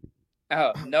cocaine.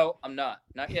 Oh no, I'm not.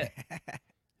 Not yet.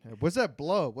 Yeah, what's that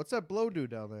blow? What's that blow do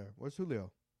down there? Where's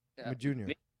Julio? Yeah. Junior.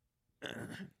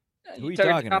 Who are you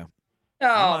talking about? No,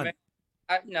 Come on.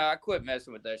 man. I quit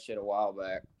messing with that shit a while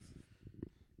back.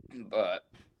 But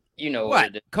you know What?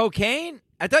 it is. Cocaine?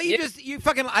 I thought you Yeah. just you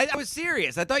fucking. I was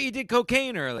serious. I thought you did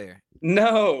cocaine earlier.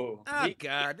 No. Oh He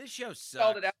God, this show called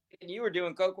sucks. it out, and you were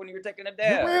doing coke when you were taking a You're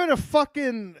dab. wearing a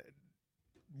fucking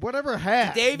whatever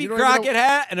hat. Davy You don't even know- Crockett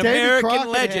hat, an Davy American Crockett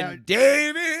legend. hat.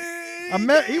 Davy.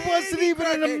 He wasn't Davy even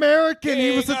an Crockett, American.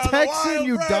 He was a king of the Texan, wild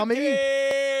you dummy. frontier.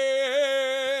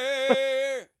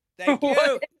 Thank you,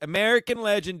 What? American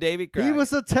legend Davy Crockett. He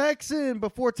was a Texan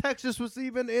before Texas was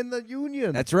even in the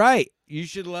Union. That's right. You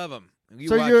should love him. You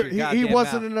so watch you're, your he goddamn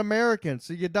wasn't mouth. an American,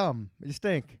 so you're dumb. You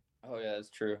stink. Oh yeah, that's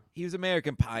true. He was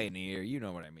American pioneer. You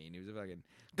know what I mean. He was a fucking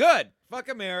good. Fuck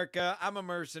America. I'm a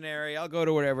mercenary. I'll go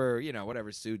to whatever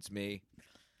whatever suits me.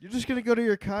 You're just gonna go to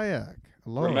your kayak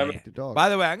alone Remember- with your dog. By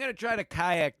the way, I'm gonna try to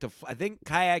kayak to. I think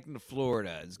kayaking to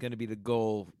Florida is gonna be the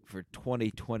goal for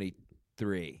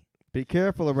 2023. Be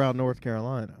careful around North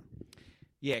Carolina.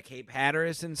 Yeah, Cape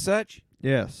Hatteras and such.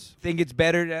 Yes. Think it's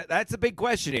better to. That's a big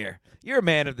question here. You're a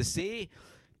man of the sea.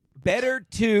 Better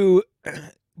to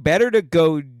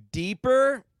go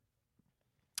deeper.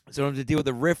 So I have to deal with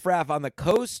the riffraff on the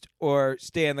coast, or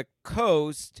stay on the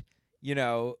coast.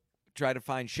 Try to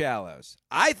find shallows.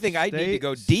 I think I need to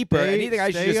go deeper. Anything I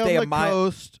should just stay a mile.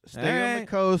 Coast, stay on the Alright.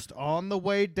 coast on the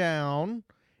way down,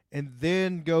 and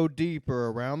then go deeper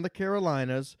around the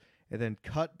Carolinas, and then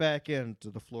cut back into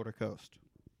the Florida coast.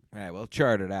 All right, well,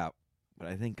 chart it out. but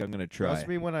I think I'm gonna try. Trust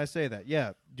me when I say that.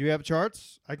 Yeah. Do you have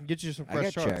charts? I can get you some I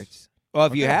fresh got charts. charts. Well,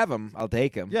 if you Okay. have them, I'll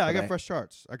take them. Yeah, I got fresh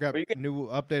charts. I got Well, you can- new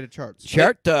updated charts.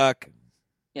 Chart Talk.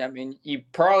 Yeah, I mean, you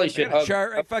probably I should got a hug.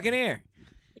 chart right fucking here.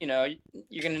 You know,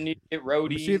 you're gonna need to get Let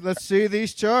me see, roadies, let's see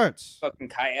these charts. fucking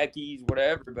kayakis,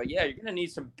 whatever. But yeah, you're gonna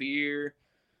need some beer.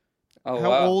 Oh, How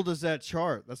wow. old is that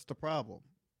chart? That's the problem.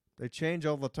 They change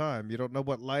all the time. You don't know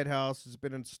what lighthouse has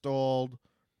been installed,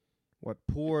 what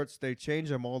ports. They change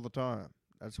them all the time.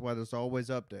 That's why there's always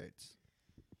updates.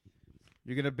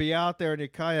 You're going to be out there in your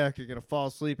kayak, you're going to fall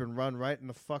asleep and run right in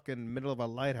the fucking middle of a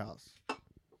lighthouse.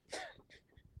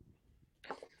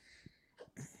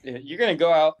 You're gonna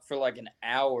go out for like an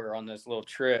hour on this little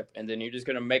trip, and then you're just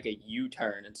gonna make a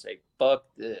U-turn and say, "Fuck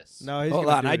this." No, he's Hold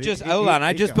gonna on, do I it. just He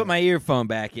I just got put it. my earphone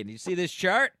back in. You see this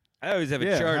chart? I always have a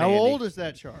Yeah, chart. how handy. old is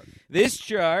that chart? This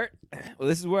chart? Well,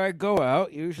 this is where I go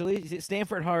out usually.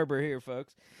 Stanford Harbor here,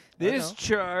 folks. This know.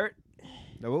 chart,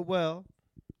 Know it well.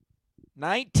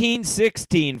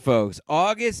 1916, folks.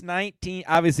 August 19.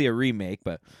 Obviously a remake,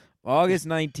 but August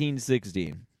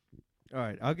 1916. All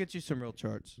right, I'll get you some real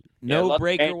charts. No let-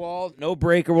 breaker wall. No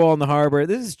breaker wall in the harbor.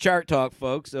 This is chart talk,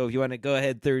 folks. So if you want to go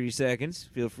ahead 30 seconds,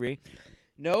 feel free.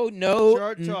 No.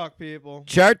 Chart talk, people.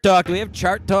 Chart talk. Do we have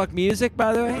chart talk music,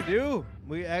 by the We way? do.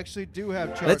 We actually do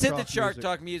have chart Let's hit talk the chart music.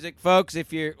 talk music, folks.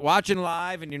 If you're watching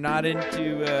live and you're not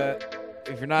into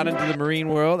the marine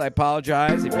world, I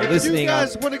apologize. If you're If listening, you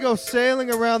guys want to go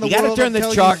sailing around the you gotta world, turn I'm the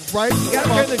telling chart. you right You gotta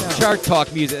turn the fuck now. chart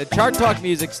talk music. The chart talk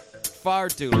music's far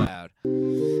too loud.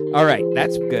 All right,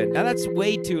 that's good. Now that's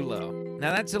way too low.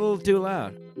 Now that's a little too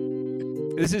loud.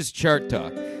 This is chart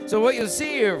talk. So what you'll see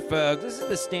here, folks, this is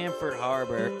the Stanford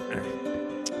Harbor.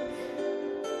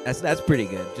 That's pretty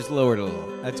good. Just lower it a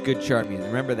little. That's good chart music.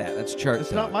 Remember that. That's chart It's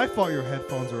talk. not my fault your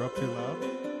headphones are up too loud.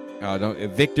 Oh, don't.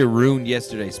 Victor ruined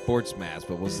yesterday's sports mass,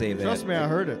 but we'll save that. Trust me, I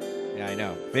heard it. Yeah, I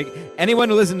know. Anyone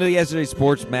who listened to yesterday's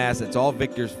sports mass, it's all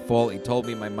Victor's fault. He told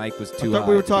me my mic was I too thought high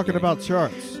we were at the talking beginning. about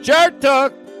charts. Chart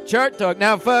talk. Chart talk.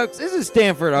 Now, folks, this is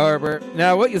Stanford Harbor.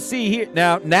 Now, what you'll see here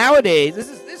nowadays,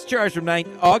 this chart's from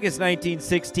August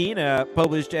 1916,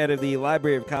 published out of the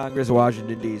Library of Congress,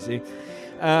 Washington D.C.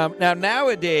 Now,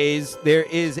 nowadays there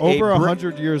is Over a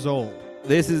 100 years old.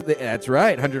 that's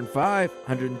right, 105,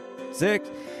 106.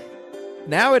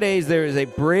 Nowadays there is a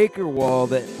breaker wall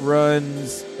that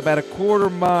runs about a quarter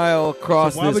mile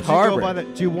across So why this would you harbor. go by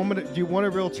that? Do you want a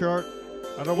real chart?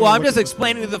 I don't. Well, wanna I'm look just at this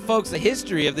explaining one. to the folks the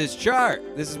history of this chart.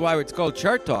 This is why it's called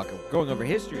chart talk. I'm going over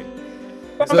history.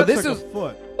 So this That's is like a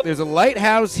foot. there's a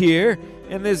lighthouse here,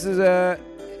 and this is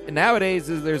nowadays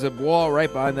there's a wall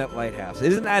right behind that lighthouse.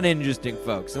 Isn't that interesting,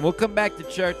 folks? And we'll come back to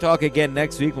chart talk again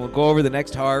next week. We'll go over the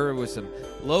next harbor with some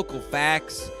local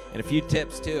facts and a few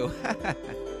tips too.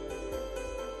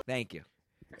 Thank you.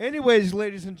 Anyways,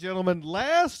 ladies and gentlemen,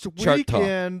 last Chart talk.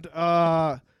 weekend,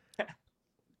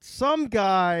 some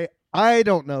guy, I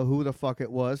don't know who the fuck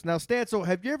it was. Now, Stancil,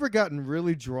 have you ever gotten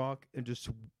really drunk and just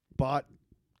bought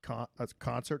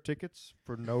concert tickets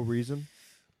for no reason?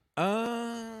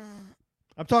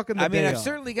 I'm talking the I mean, day I've of.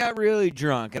 certainly got really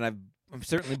drunk, and I've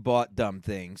certainly bought dumb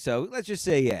things. So let's just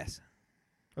say yes.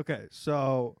 Okay,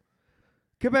 so,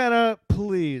 Cabana,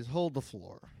 please hold the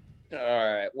floor. All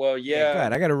right. Well, Go yeah,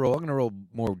 ahead. I got to roll. I'm gonna roll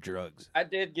more drugs. I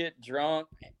did get drunk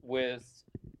with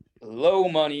low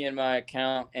money in my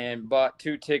account and bought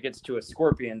 2 tickets to a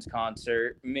Scorpions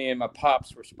concert. Me and my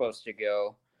pops were supposed to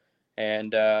go,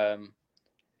 and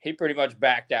he pretty much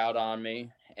backed out on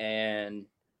me, and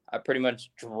I pretty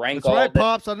much drank That's all right, day.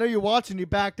 Pops. I know you're watching. You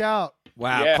backed out.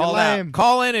 Wow. Yeah. Call Lame. out.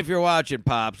 Call in if you're watching,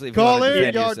 Pops. If you Call wanna in,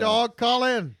 defend yard yourself. dog. Call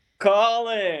in.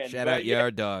 Colin. Shout But out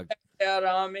Yard Dog. out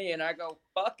on me, and I go,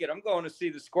 fuck it, I'm going to see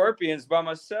the Scorpions by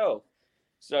myself.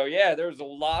 So yeah, there was a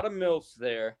lot of MILFs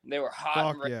there. They were hot.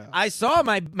 Fuck and ready. yeah. I saw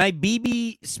my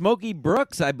BB Smokey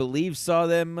Brooks, I believe, saw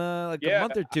them like a Yeah,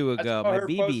 month or two I ago. saw My her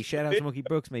BB. post Shout out the Smokey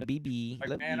Brooks, my BB. Like,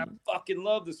 Love man, you. I fucking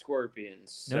love the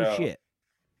Scorpions. No So, shit.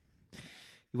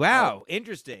 Wow,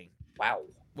 interesting. Wow.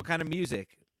 What kind of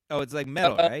music? Oh, it's like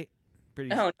metal, Uh, right?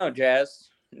 Pretty. I don't know, jazz.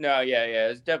 No, yeah.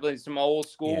 It's definitely some old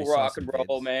school Yeah, I saw rock some and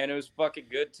roll, vids. man. It was fucking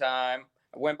good time.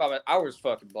 I was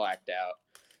fucking blacked out.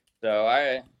 So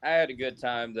I had a good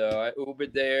time though. I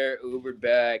Ubered there, Ubered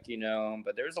back,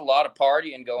 but there's a lot of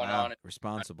partying going Wow, on.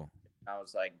 responsible. I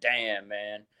was like, damn,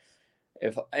 man.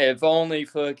 If only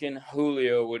fucking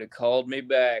Julio would have called me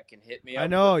back and hit me up. I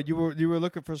know you were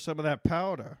looking for some of that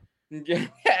powder.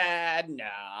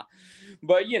 Nah.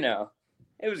 But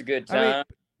it was a good I mean, time.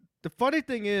 the funny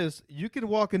thing is, you can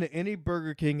walk into any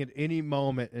Burger King at any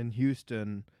moment in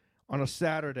Houston on a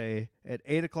Saturday at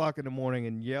 8:00 in the morning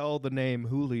and yell the name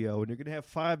Julio, and you're gonna have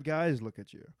 5 guys look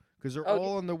at you because they're Oh,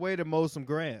 all on their way to mow some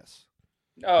grass.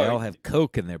 Oh, They all have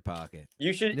Coke in their pocket.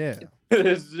 you should. Yeah.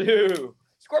 The zoo.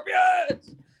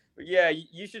 Scorpions. But yeah,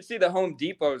 you should see the Home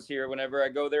Depots here. Whenever I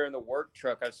go there in the work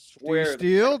truck, I Do you swear.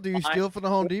 steal? Do you steal from the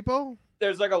Home Depot?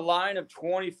 There's like a line of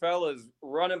 20 fellas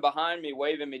running behind me,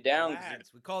 waving me down. Lads.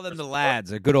 We call them the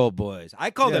lads. They're good old boys. I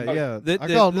call them. Yeah. the- I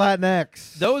the- call them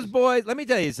Latinx. Those boys, let me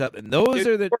tell you something. Those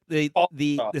Dude, are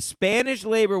the Spanish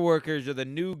labor workers are the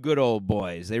new good old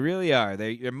boys. They really are.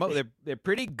 They're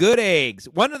pretty good eggs.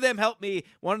 One of them helped me.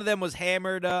 One of them was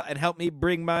hammered and helped me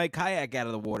bring my kayak out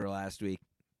of the water last week.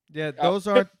 Yeah,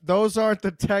 those aren't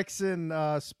the Texan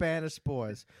Spanish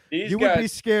boys. These You guys, would be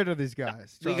scared of these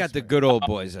guys. We got trust the me. good old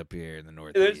boys up here in the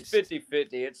it's Northeast. 50-50.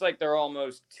 It's like they're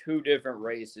almost two different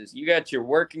races. You got your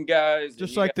working guys, and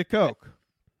Just you like got the Coke.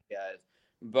 guys.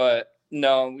 But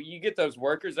no, you get those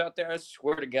workers out there. I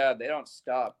swear to God, they don't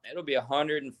stop. It'll be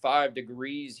 105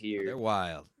 degrees They're here,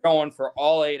 wild. going for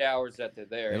all 8 hours that they're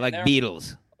there. They're And like they're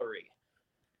Beatles. hungry.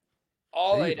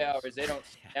 All 8 Beatles. hours, they don't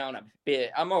sit down a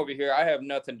bit. I'm over here. I have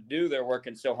nothing to do. They're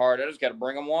working so hard. I just got to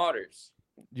bring them waters.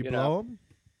 You You blow know. them?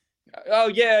 Oh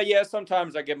yeah.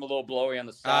 Sometimes I give them a little blowy on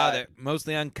the side. They're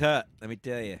mostly uncut. Let me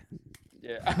tell you.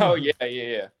 Yeah. Oh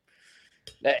yeah.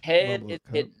 That head Bubble is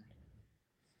cup. hidden.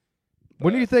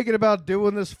 When are you thinking about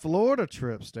doing this Florida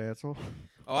trip, Stancil?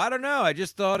 Oh, I don't know. I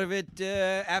just thought of it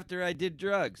after I did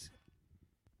drugs.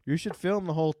 You should film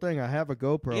the whole thing. I have a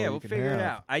GoPro. Yeah, you we'll can figure it have.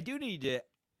 out. I do need to.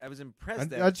 I was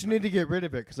impressed. I just need to get rid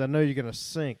of it because I know you're gonna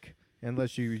sink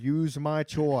unless you use my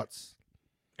charts.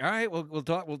 All right, we'll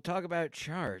talk. We'll talk about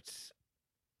charts.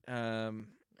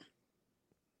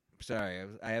 Sorry,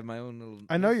 I have my own little.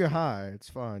 I know list you're here. high. It's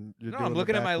fine. You're No, doing I'm the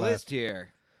looking at my backlash. list here.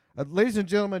 Ladies and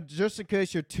gentlemen, just in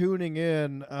case you're tuning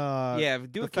in, Yeah,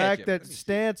 do the a fact catch-up. that Let me see.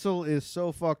 Stancil is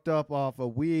so fucked up off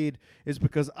of weed is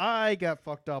because I got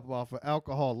fucked up off of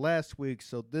alcohol last week.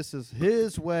 So this is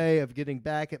his way of getting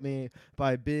back at me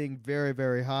by being very,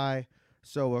 very high.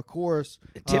 So of course,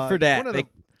 Tit for tat. one of the-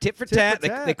 Tit for tit for tat.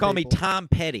 tat, They call me people. Tom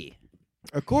Petty.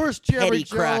 Of course, Jerry Petty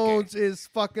Crocker. Jones is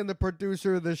fucking the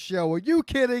producer of the show. Are you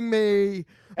kidding me?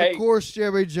 Hey. Of course,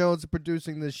 Jerry Jones is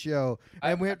producing this show,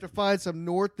 I- and we have to find some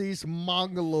Northeast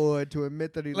Mongoloid to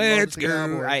admit that he Let's loves the go.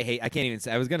 Cowboys. I can't even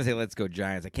say. I was gonna say let's go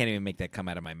Giants. I can't even make that come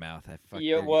out of my mouth.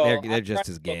 Yeah, they're, well, they're I'm just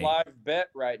trying as to put a gay. live bet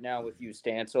right now with you,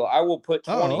 Stancil. I will put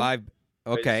 20 Live.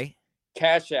 Okay.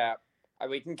 Cash App.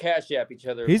 We can Cash App each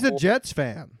other. He's a for Jets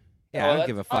fan. Yeah, Oh, I don't that's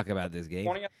give a fine. fuck about this game.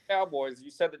 20 on the Cowboys.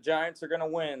 You said the Giants are going to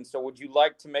win, so would you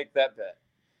like to make that bet?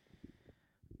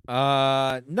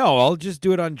 No, I'll just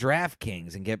do it on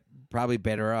DraftKings and get probably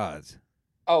better odds.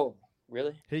 Oh,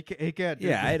 really? He can't. Do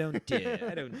Yeah, I don't do.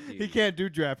 I don't do. He can't do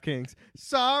DraftKings.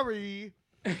 Sorry,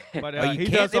 but Oh, you he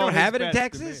can't. does They all don't his have it in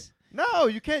bets to me. Texas. No,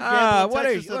 you can't gamble Ah, in what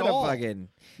are Texas you? at What a all. fucking.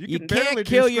 You You can barely can't do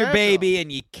kill your scratch baby, offs.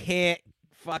 and you can't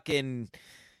fucking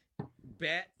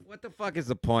bet. What the fuck is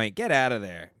the point? Get out of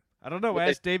there. I don't know.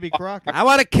 Ask Davy Crockett. I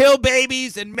want to kill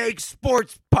babies and make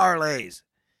sports parlays.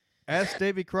 Ask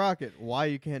Davy Crockett why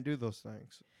you can't do those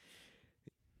things.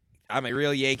 I'm a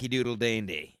real Yankee Doodle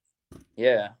dandy.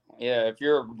 Yeah. If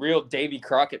you're a real Davy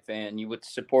Crockett fan, you would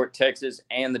support Texas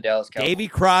and the Dallas Cowboys. Davy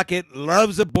Crockett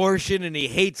loves abortion and he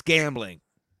hates gambling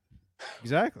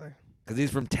Exactly. because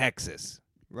he's from Texas.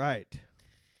 Right.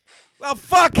 Well,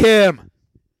 fuck him.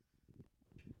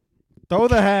 Throw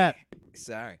the hat.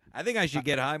 Sorry. I think I should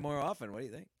get high more often. What do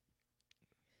you think?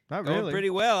 Not Going really. pretty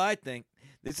well, I think.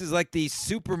 This is like the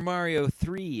Super Mario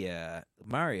 3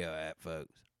 Mario app,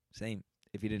 folks. Same.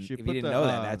 If you didn't, Should if you put didn't the, know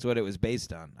that, that's what it was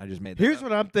based on. I just made that Here's up.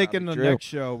 what I'm thinking the Probably true. next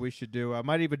show we should do. I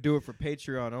might even do it for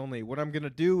Patreon only. What I'm going to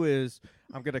do is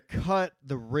I'm going to cut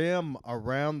the rim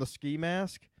around the ski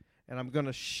mask, and I'm going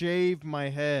to shave my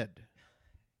head.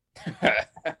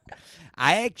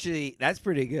 I actually, that's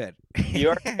pretty good. You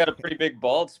already got a pretty big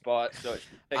bald spot, so it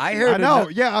should take I you- heard I know.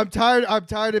 another- Yeah, I'm tired. I'm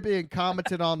tired of being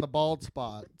commented on the bald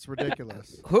spot. It's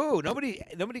ridiculous. Who? Nobody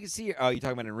can see your. Oh, you're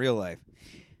talking about in real life.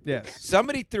 Yes.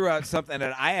 Somebody threw out something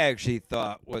that I actually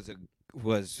thought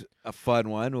was a fun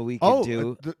one. What we could Oh,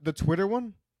 do. the Twitter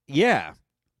one. Yeah.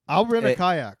 I'll rent a Eh.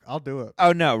 kayak. I'll do it.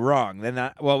 Oh no, wrong. Then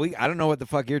I don't know what the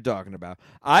fuck you're talking about.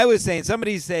 I was saying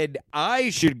somebody said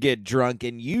I should get drunk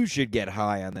and you should get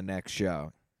high on the next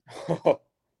show.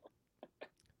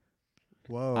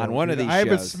 Whoa. On one of dude, these I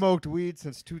haven't shows. smoked weed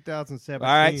since 2017.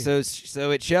 All right, so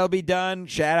it shall be done.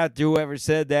 Shout out to whoever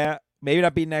said that. Maybe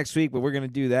not be next week, but we're gonna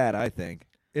do that. I think.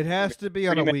 it has to be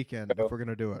on a Pretty much weekend so. if we're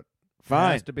gonna do it. It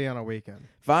Fine, has to be on a weekend.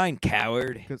 fine,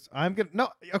 coward. Because I'm gonna no.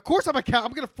 Of course I'm a cow.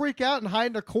 I'm gonna freak out and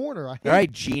hide in a corner. I hate All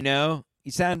right, Gino.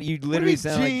 You literally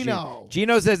sound Gino? like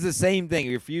Gino says the same thing.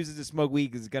 He refuses to smoke weed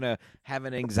because he's gonna have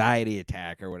an anxiety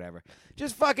attack or whatever.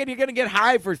 Just fucking, you're gonna get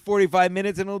high for 45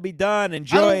 minutes and it'll be done.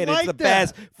 Enjoy it. like It's the that.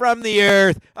 best from the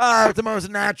earth. Oh, it's the most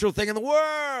natural thing in the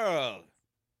world.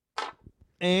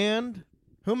 And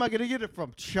who am I gonna get it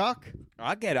from? Chuck?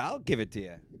 I'll give it to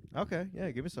you. Okay,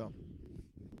 yeah, give me some.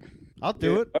 I'll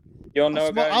do it. You don't know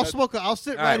a guy I'll who smoke. I'll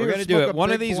sit All right right, here. we're gonna and do smoke it. a One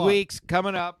of big these blunt. weeks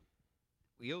coming up.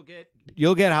 You'll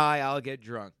get high. I'll get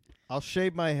drunk. I'll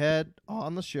shave my head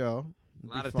on the show. A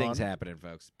It'll lot be of things fun. happening,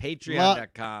 folks.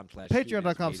 Patreon.com/.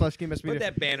 Patreon.com/Ski-Mess Media. Put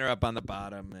that banner up on the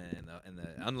bottom, and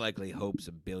the unlikely hopes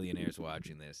of billionaires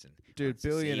watching this. And Dude, wants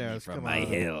to save me billionaires, from come my on.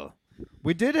 hill.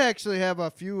 We did actually have a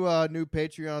few new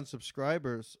Patreon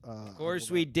subscribers. Of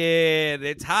course we did.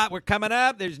 It's hot. We're coming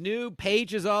up. There's new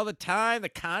pages all the time. The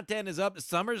content is up. The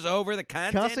summer's over. The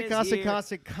content is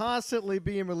here. Constantly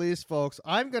being released, folks.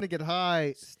 I'm gonna get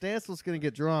high. Stansel's gonna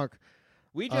get drunk.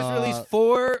 We just released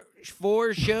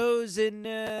four shows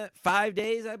in 5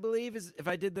 days, I believe, is if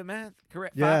I did the math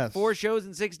correct. Yes. 4 shows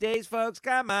in 6 days, folks.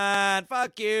 Come on,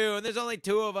 fuck you. And there's only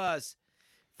 2 of us.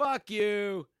 Fuck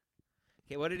you.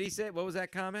 Okay, what did he say? What was that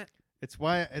comment? It's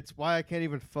why I can't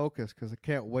even focus because I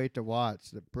can't wait to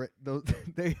watch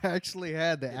they actually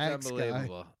had the It's axe guy.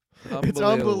 unbelievable. It's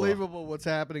unbelievable what's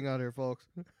happening out here, folks.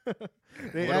 They What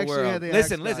a actually world. had the axe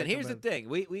Listen. guy Here's the come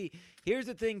thing. Here's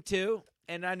the thing too,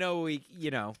 and I know we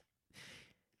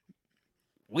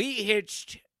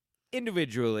hitched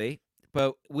individually,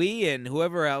 but we and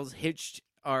whoever else hitched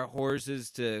our horses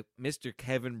to Mr.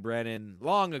 Kevin Brennan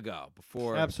long ago,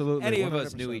 before Absolutely, any of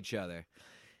us 100%. knew each other.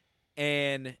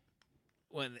 And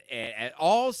when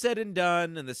all said and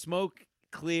done, and the smoke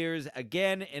clears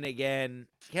again and again,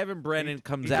 Kevin Brennan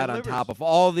comes he out on delivers. top of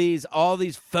all these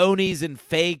phonies and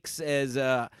fakes as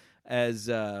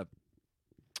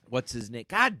what's his name?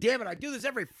 God damn it, I do this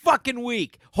every fucking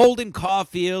week. Holden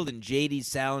Caulfield and J.D.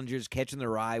 Salinger's Catching the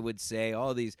Rye would say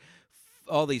all these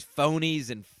phonies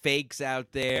and fakes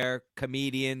out there,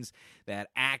 comedians that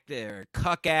act or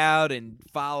cuck out and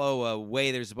follow a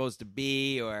way they're supposed to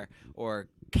be, or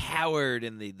coward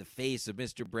in the face of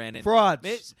Mr. Brennan.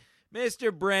 Frauds.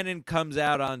 Mr. Brennan comes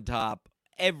out on top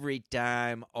every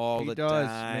time, all He the does,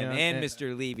 time, man. and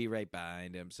Mr. Levy right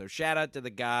behind him. So shout out to the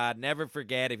God. Never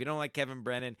forget, if you don't like Kevin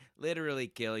Brennan, literally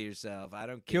kill yourself. I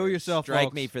don't care. Kill yourself, Strike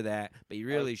folks. me for that, but you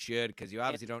really should, because you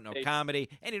obviously don't know comedy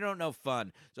and you don't know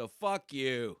fun. So fuck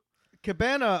you.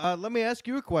 Cabana, let me ask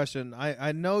you a question.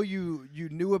 I know you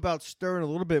knew about Stern a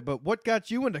little bit, but what got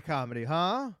you into comedy,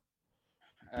 huh?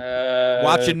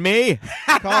 Watching me?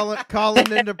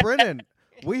 calling into Brennan.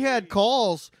 We had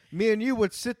calls. Me and you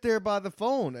would sit there by the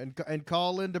phone and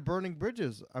call into Burning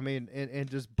Bridges. I mean, and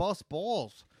just bust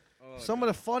balls. Some of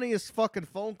the funniest fucking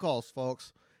phone calls,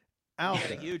 folks, out We've got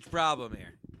there. a huge problem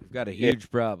here. We've got a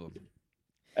huge problem.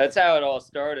 That's how it all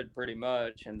started, pretty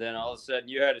much. And then all of a sudden,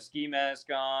 you had a ski mask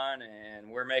on, and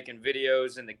we're making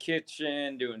videos in the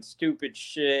kitchen, doing stupid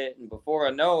shit. And before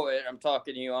I know it, I'm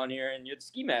talking to you on here, and you're the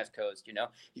ski mask host. You know,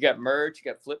 you got merch,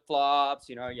 you got flip flops.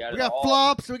 You know, you got We got all.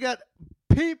 flops. We got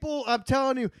people. I'm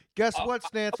telling you. Guess what,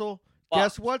 Stancil?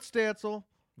 Guess what, Stancil?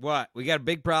 What? We got a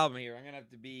big problem here. I'm gonna have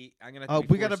to be. We got a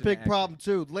forced into big action. problem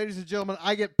too, ladies and gentlemen.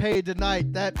 I get paid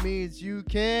tonight. That means you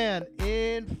can,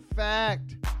 in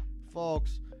fact,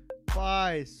 folks,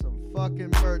 buy some fucking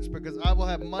merch because I will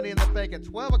have money in the bank at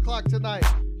 12 o'clock tonight.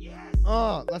 Yes.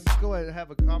 Let's go ahead and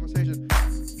have a conversation.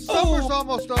 Summer's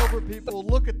almost over, people.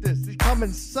 Look at this. They come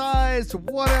in size,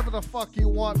 whatever the fuck you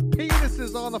want.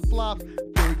 Penises on the flop.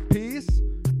 Big piece.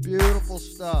 Beautiful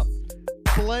stuff.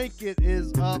 Blanket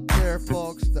is up there,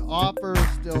 folks. The offer is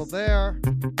still there.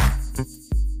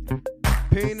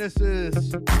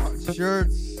 Penises,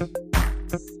 shirts.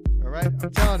 All right,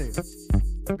 I'm telling you.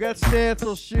 We've got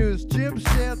Stancil shoes. Jim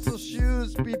Stancil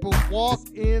shoes. People walk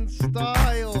in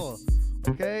style.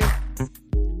 Okay?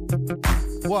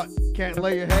 What? Can't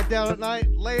lay your head down at night?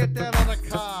 Lay it down on a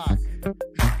cock.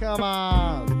 Come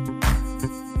on.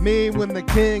 Me when the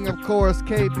king, of course,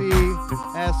 KB,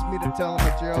 asked me to tell him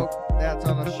a joke. That's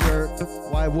on a shirt.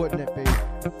 Why wouldn't it be?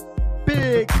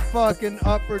 Big fucking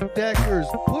upper deckers.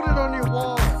 Put it on your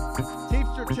wall.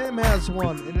 Teamster Tim has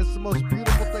one, and it's the most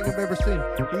beautiful thing I've ever seen.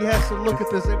 He has to look at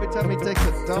this every time he takes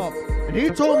a dump. And he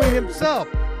told me himself,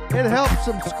 it helps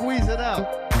him squeeze it out.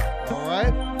 All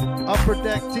right? Upper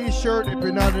Deck t-shirt. If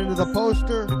you're not into the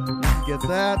poster, you can get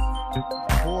that.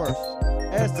 Of course.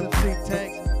 SMC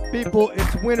tanks. People,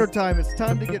 it's wintertime. It's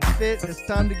time to get fit. It's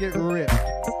time to get ripped.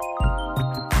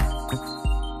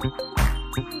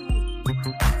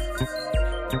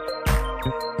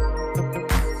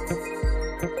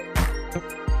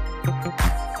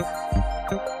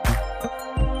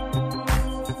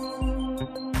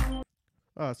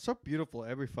 Oh, it's so beautiful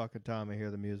every fucking time I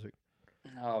hear the music.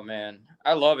 Oh man,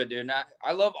 I love it, dude. And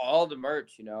I love all the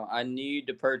merch. You know, I need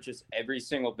to purchase every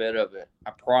single bit of it. I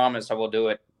promise I will do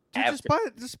it. Dude,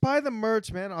 After. just buy the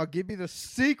merch, man. I'll give you the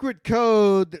secret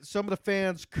code that some of the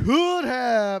fans could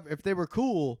have if they were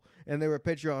cool and they were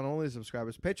Patreon-only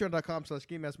subscribers.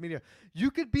 Patreon.com/SkiMassMedia. You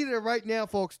could be there right now,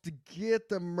 folks, to get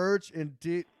the merch and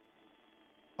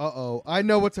Uh-oh. I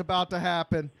know what's about to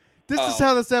happen. This is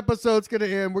how this episode's going to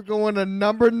end. We're going to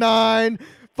number 9.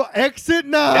 Exit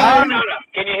 9. No.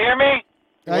 Can you hear me?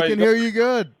 I can hear you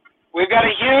good. We've got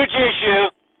a huge issue.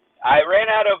 I ran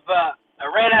out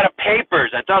of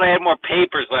papers. I thought I had more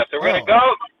papers left. So we're going to go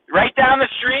right down the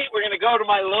street. We're going to go to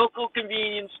my local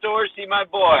convenience store, see my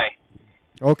boy.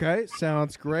 Okay,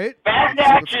 sounds great. Fast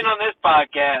action on this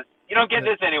podcast. You don't get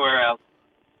this anywhere else.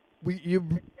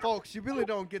 Folks, you really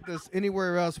don't get this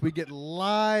anywhere else. We get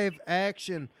live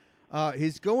action.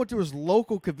 He's going to his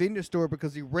local convenience store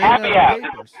because he ran out of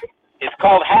papers. It's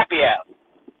called Happy Out.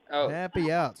 Oh,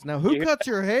 Happy Outs. Now, who cuts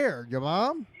your hair? Your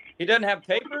mom? he doesn't have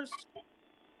papers.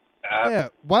 Yeah.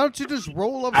 Why don't you just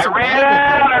roll up I some ran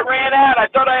out. I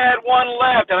thought I had one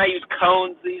left, and I use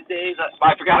cones these days.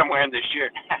 I forgot I'm wearing this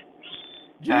shirt.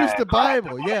 Use the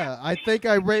Bible. Yeah. I think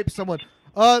I raped someone.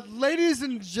 Ladies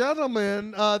and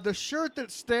gentlemen, the shirt that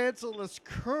Stancil is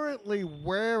currently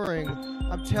wearing,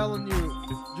 I'm telling you,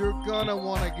 you're gonna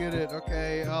want to get it,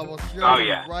 okay? I will show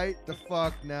you right the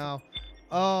fuck now.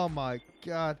 Oh, my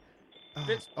God.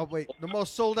 Oh, wait. The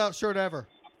most sold-out shirt ever.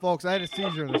 Folks, I had a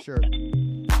seizure in the shirt.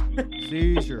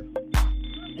 Seizure.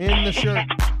 In the shirt.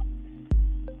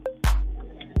 I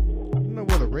don't know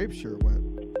where the rape shirt went.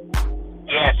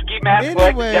 Yeah, Ski Mask.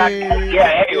 Anyway,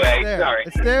 sorry.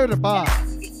 It's there in the box.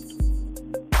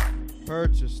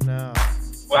 Purchase now.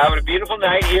 We're having a beautiful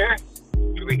night here.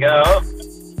 Here we go.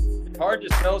 It's hard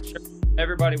to sell shirts.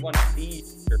 Everybody wants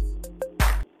these shirts.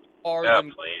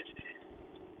 Please.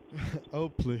 Oh,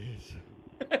 please.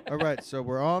 All right, so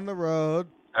we're on the road.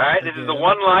 All right, this is the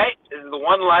one light.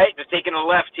 Just taking a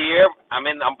left here. I'm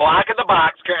blocking the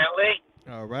box currently.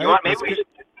 All right. You want,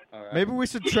 maybe we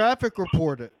should traffic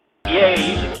report it. Yeah,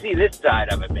 you should see this side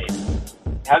of it, maybe.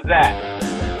 How's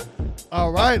that?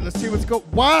 All right, let's see what's going.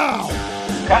 Wow.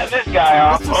 Cutting this guy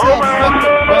off.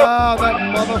 Wow, that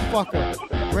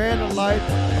motherfucker ran the light.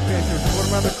 Okay, so going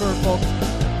around the curve, folks.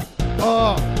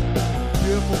 Oh,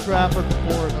 beautiful traffic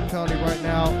report. I'm telling you right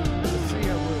now. Let's see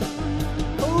how it.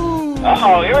 Ooh.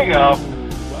 Uh-oh, here we go.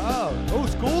 Wow. Oh,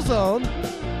 school zone.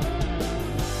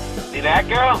 See that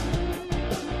girl?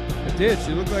 I did.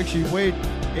 She looked like she weighed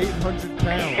 800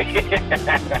 pounds.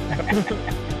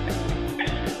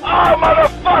 Oh,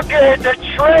 motherfucker, it's a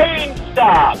train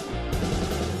stop.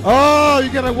 Oh,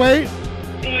 you gotta wait?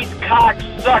 These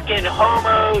cock-sucking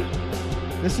homos.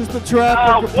 This is the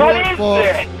traffic report, what is folks.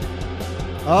 this?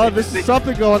 Oh, this is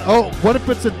something going. Oh, what if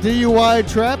it's a DUI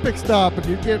traffic stop and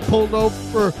you get pulled over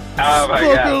for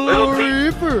smoking a little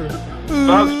reefer?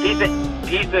 Folks,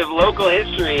 piece of local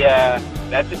history.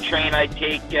 That's a train I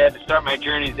take to start my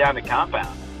journeys down the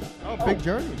compound. Oh, big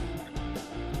journey.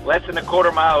 Less than a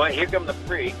quarter mile away. Here come the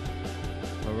freaks.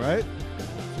 All right.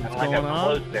 I don't like how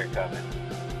close they're coming.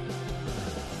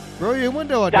 Roll your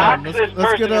window down. Dox this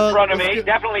person in front of me.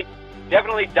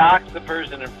 Definitely dox the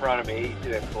person in front of me. See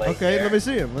that plate okay, there? let me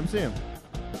see him.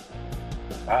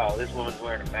 Oh, this woman's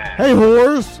wearing a mask. Hey,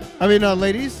 whores. I mean,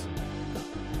 ladies.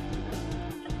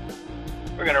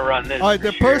 We're going to run this. All right,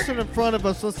 the sure. person in front of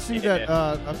us. Let's see that.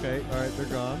 Okay, all right, they're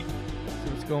gone.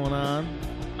 See what's going on.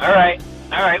 All right,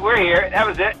 we're here. That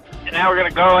was it. And now we're going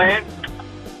to go in.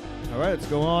 All right, let's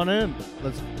go on in.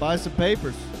 Let's buy some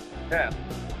papers. Yeah.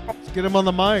 Let's get him on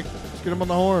the mic. Let's get him on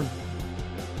the horn.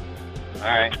 All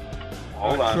right.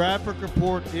 Hold on. Traffic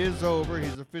report is over.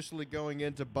 He's officially going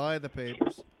in to buy the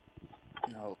papers.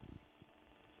 No.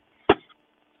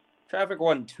 Traffic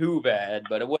wasn't too bad,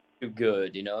 but it wasn't too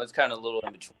good. You know, it's kind of a little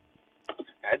in between.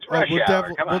 It's rush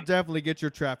hour. Come on. We'll definitely get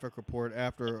your traffic report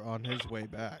after on his way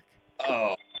back.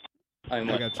 Oh.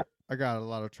 I got a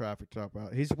lot of traffic to talk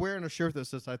about. He's wearing a shirt that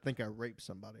says, "I think I raped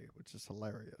somebody," which is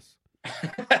hilarious.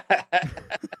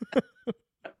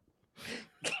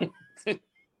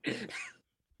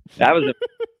 That was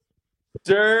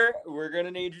Sir, we're going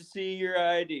to need to see your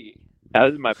ID. That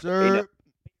was my Sir.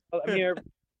 I'm here.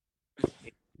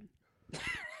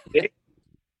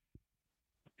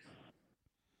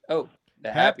 Oh,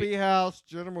 the Happy House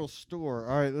General Store.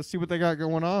 All right, let's see what they got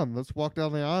going on. Let's walk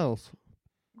down the aisles.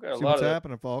 Got a See lot what's of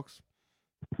happening, folks.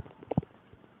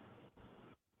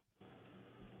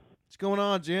 What's going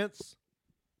on, gents?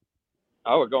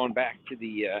 Oh, we're going back to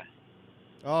the.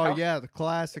 Oh, yeah, the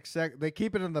classic. They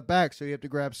keep it in the back, so you have to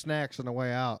grab snacks on the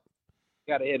way out.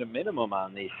 got to hit a minimum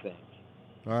on these things.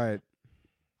 All right.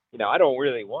 You know, I don't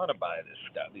really want to buy this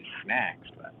stuff, these snacks,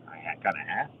 but I kind of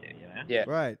have to, you know? Yeah.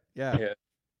 Right. Yeah. Yeah.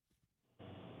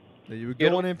 So you were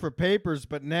going in for papers,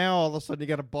 but now all of a sudden you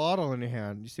got a bottle in your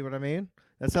hand. You see what I mean?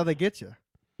 That's how they get you.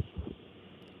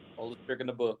 Oldest trick in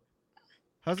the book.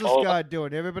 How's this guy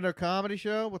doing? You ever been to a comedy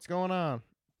show? What's going on?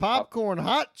 Popcorn,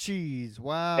 hot cheese.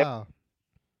 Wow.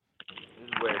 This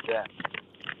is where it's at.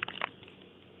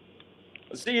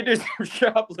 Let's see you do some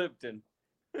shoplifting.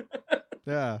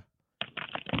 Yeah.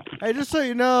 Hey, just so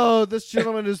you know, this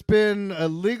gentleman has been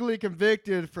illegally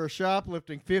convicted for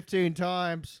shoplifting 15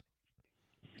 times.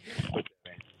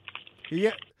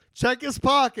 Check his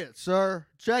pockets, sir.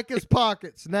 Check his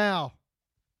pockets now.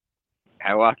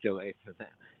 I walked away from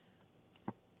that.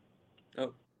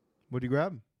 Oh. What'd you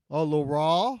grab? Oh, Lil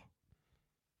Raw?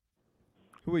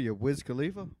 Who are you, Wiz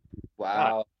Khalifa?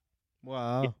 Wow.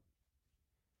 Wow.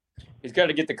 He's got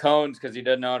to get the cones because he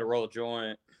doesn't know how to roll a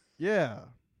joint. Yeah.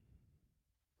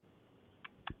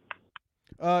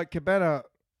 Cabana,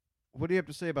 what do you have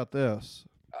to say about this?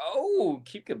 Oh,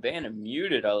 keep Cabana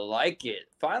muted. I like it.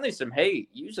 Finally, some hate.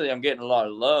 Usually I'm getting a lot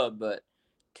of love, but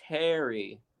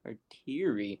Terry or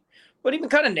Teary. What even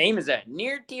kind of name is that?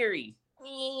 Near Teary.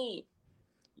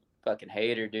 Fucking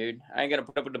hater, dude. I ain't gonna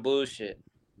put up with the bullshit.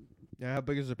 Yeah, how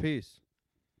big is the piece?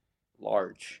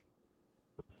 Large.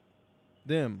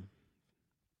 Them.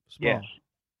 Small. Yes.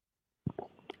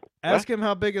 Ask him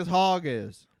how big his hog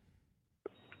is.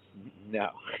 No.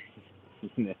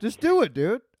 Just do it,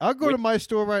 dude. I'll go to my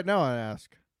store right now and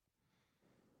ask.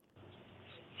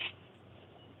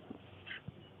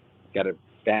 Got a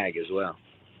bag as well.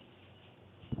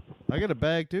 I got a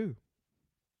bag too.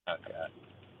 Okay.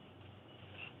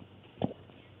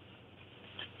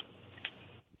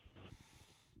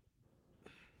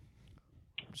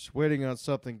 I'm just waiting on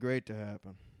something great to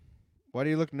happen. Why do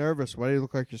you look nervous? Why do you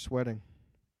look like you're sweating?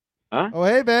 Huh? Oh,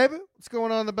 hey, baby. What's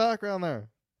going on in the background there?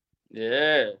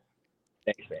 Yeah.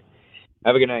 Thanks, man.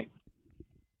 Have a good night.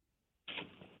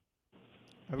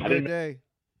 Have a good day.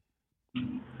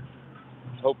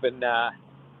 Hoping I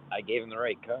gave him the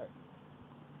right card.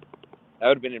 That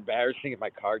would have been embarrassing if my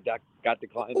card got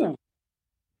declined. Ooh.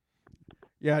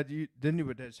 Yeah, then you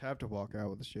would just have to walk out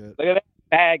with the shit. Look at that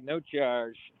bag, no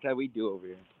charge. That's how we do over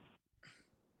here.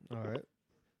 All right.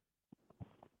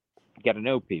 You got to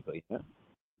know people, you know?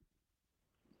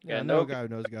 Yeah, Yeah, I know no- a guy who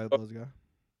knows a guy who knows a guy.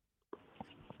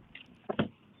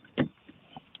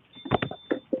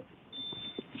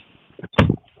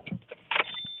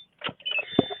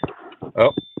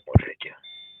 Oh, what did I do?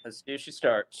 Let's see if she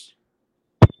starts.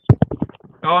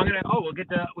 Oh,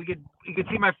 we could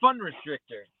see my fun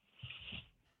restrictor.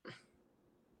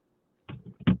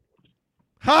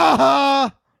 Ha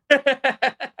ha!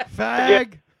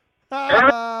 Fag! Ha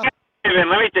ha!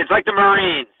 It's like the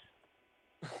Marines.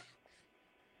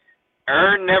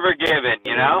 Earn, never given,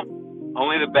 you know?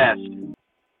 Only the best.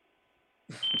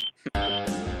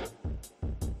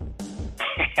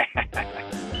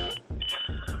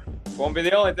 Won't be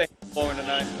the only thing flowing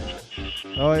tonight.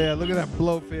 Oh, yeah, look at that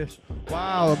blowfish.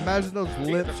 Wow, imagine those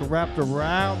lips wrapped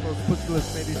around those pussy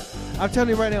lips, ladies. I'm telling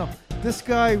you right now, this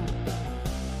guy...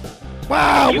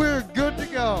 Wow, we're good to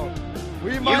go.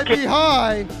 We might be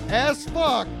high as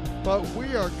fuck, but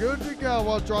we are good to go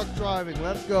while drunk driving.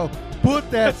 Let's go. Put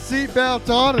that seatbelt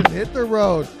on and hit the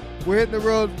road. We're hitting the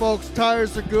road, folks.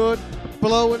 Tires are good.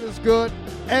 Blowing is good.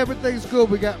 Everything's good.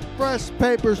 We got fresh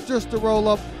papers just to roll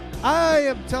up. I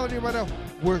am telling you right now,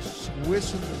 we're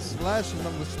swishing and slashing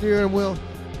on the steering wheel.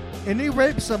 And he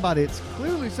raped somebody. It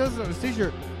clearly says it on his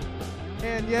t-shirt.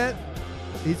 And yet,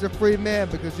 he's a free man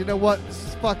because you know what? This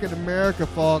is fucking America,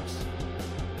 folks.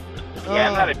 Yeah,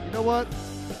 I'm not a- you know what?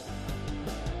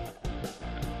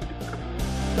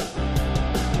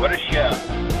 What a show.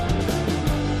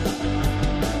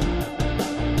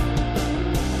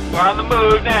 We're on the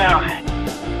move now.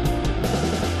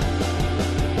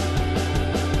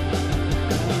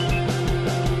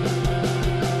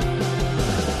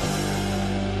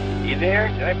 You there?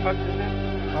 Did I fuck this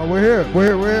in? Oh, we're here.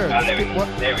 We're here. Oh, there we go.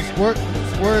 There we go.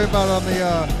 Let's worry about on the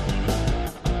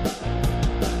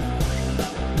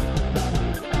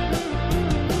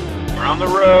We're on the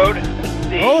road. Let's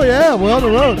see. Oh yeah, we're on the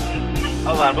road.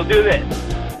 Hold on, we'll do this.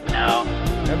 No.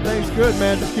 Everything's good,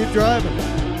 man. Just keep driving.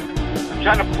 I'm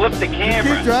trying to flip the Keep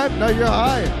camera. driving. No, you're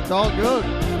high. It's all good.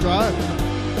 Just drive.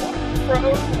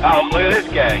 Oh, look at this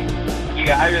guy.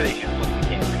 I really should flip the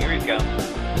camera. Here we go.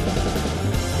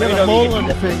 You got a mole on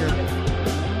your finger.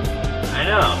 I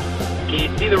know. Can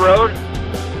you see the road?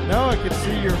 Now I can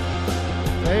see your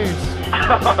face.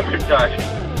 I'm retarded.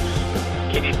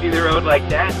 Can you see the road like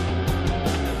that?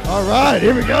 All right,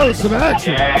 here we go. Some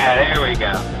action. Yeah, there we go.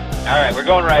 All right, we're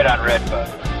going right on red, folks.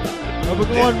 Oh, we're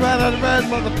going right on red,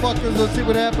 motherfuckers. Let's see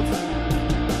what happens.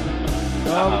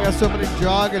 Oh, we got somebody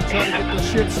jogging, trying to get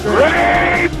this shit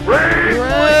straight.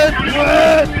 Red.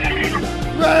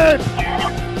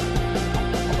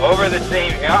 Over the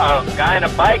same. Guy on a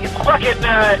bike. It's fucking.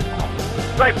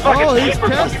 It's like fucking Oh, he's paper.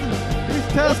 testing. He's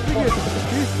testing it.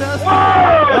 He's testing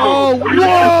Whoa! it.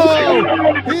 Oh,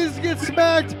 whoa! He's getting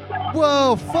smacked.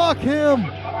 Whoa, fuck him.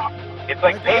 It's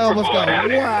like That guy paper almost got out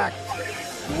there. whacked.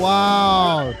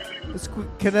 Wow. This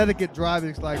Connecticut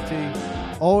driving's like, T.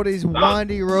 All these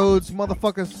windy roads,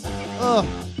 motherfuckers. Ugh,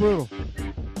 brutal.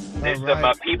 There's All some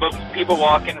right. people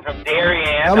walking from Darien,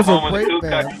 That the was a home of the great Ku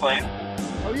Klux band. Klan.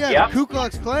 Oh, yeah, Yep. the Ku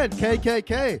Klux Klan,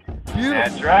 KKK. Beautiful.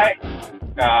 That's right.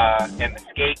 And the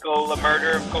Skakel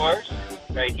murder, of course,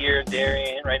 right here in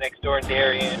Darien, right next door in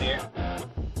Darien here.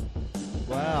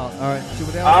 Wow. All right, see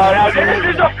what else. Oh, now this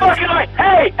is a fucking like,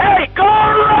 hey, go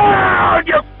around,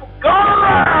 go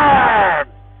around.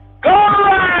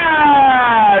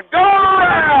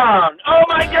 Oh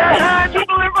my God,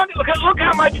 people are running. Look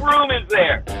how much room is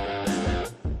there.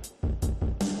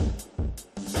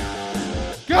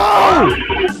 Go!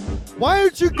 Why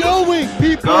aren't you going,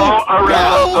 people? Go around.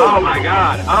 Go! Oh my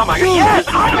God. Dude, Yes,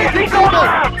 just obviously fucking go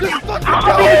around. Just fucking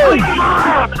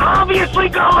Obviously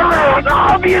go! go around.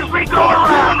 Obviously go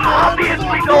around.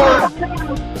 Obviously go around.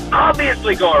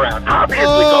 Obviously go around. Obviously go around.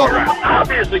 Obviously go around.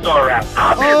 Obviously go around.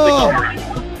 Obviously go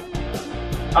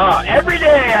around. Every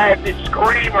day I have to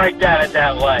scream like that at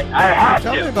that light. I have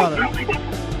Tell to. me about it.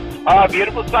 Oh,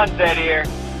 beautiful sunset here.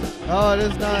 Oh, it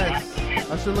is nice.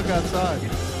 I should look outside.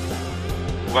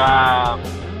 Wow.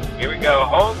 Here we go.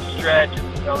 Home stretch.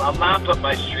 I'll not put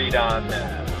my street on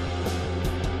the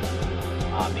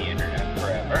internet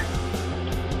forever.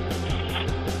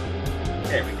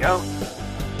 There we go.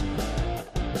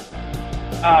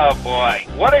 Oh boy,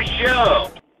 what a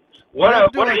show! What a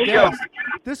show! guest.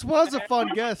 This was a fun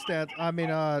guest stat. I mean,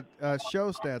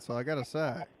 show stat. So I gotta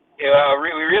say. Yeah, we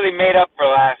really made up for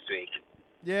last week.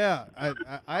 Yeah, I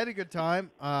had a good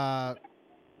time. I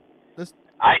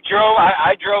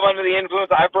drove under the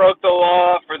influence. I broke the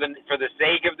law for the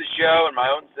sake of the show and my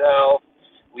own self.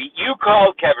 You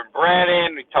called Kevin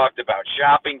Brennan. We talked about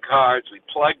shopping carts. We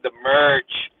plugged the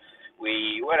merch.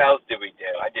 What else did we do?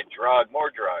 I did more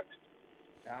drugs.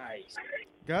 Nice.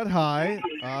 Got high.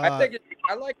 I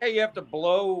like how you have to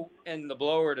blow in the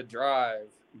blower to drive,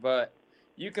 but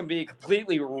you can be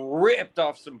completely ripped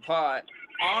off some pot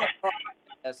on a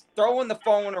podcast, throwing the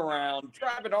phone around,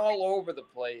 driving all over the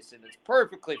place, and it's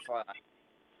perfectly fine.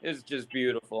 It's just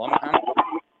beautiful. I'm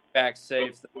back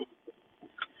safe.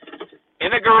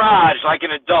 In a garage like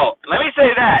an adult. Let me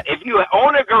say that. If you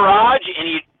own a garage and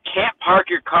you can't park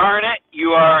your car in it, you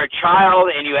are a child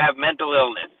and you have mental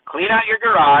illness. Clean out your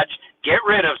garage. Get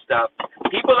rid of stuff.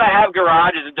 People that have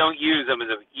garages and don't use them is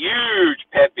a huge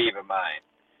pet peeve of mine.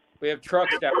 We have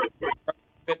trucks down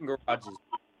fit in garages.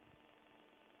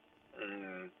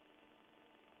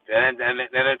 Then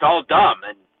it's all dumb.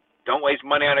 And don't waste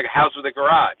money on a house with a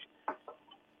garage.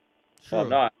 Well,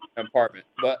 not an apartment.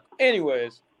 But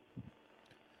anyways.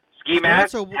 Ski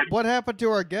mask? So what happened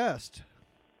to our guest?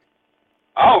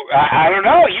 Oh, I don't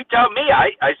know. You tell me.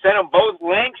 I sent them both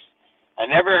links. I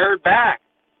never heard back.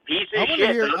 Piece of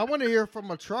shit. I want to hear from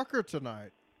a trucker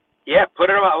tonight. Yeah, put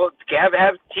it on.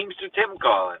 Have Teamster Tim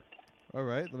call in. All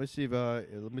right, let me see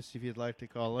if he'd like to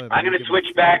call in. I'm gonna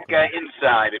switch back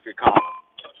inside if you're calling.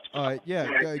 All right,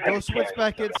 yeah, go switch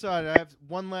back inside. I have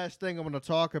one last thing I'm going to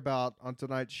talk about on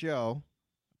tonight's show.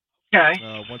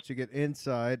 Okay. Once you get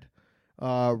inside,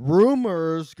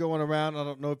 rumors going around. I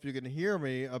don't know if you can hear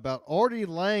me about Artie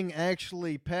Lang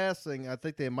actually passing. I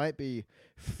think they might be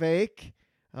fake.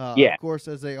 Yeah. Of course,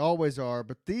 as they always are,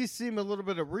 but these seem a little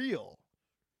bit of real.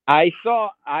 I saw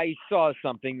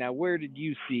something. Now, where did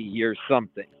you see your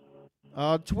something?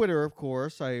 Twitter, of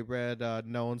course. I read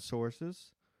known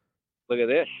sources. Look at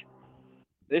this.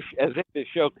 As if this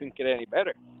show couldn't get any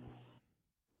better.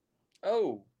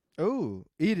 Oh,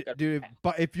 eat it, dude.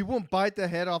 But if you won't bite the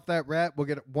head off that rat, we'll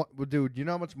get it. Dude, you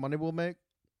know how much money we'll make?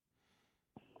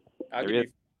 I'll give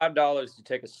you $5 to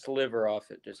take a sliver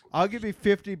off it. I'll give you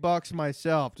 $50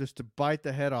 myself just to bite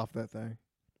the head off that thing.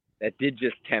 That did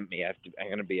just tempt me. I'm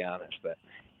going to be honest, but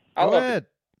go ahead.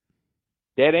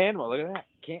 Dead animal. Look at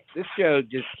that. This show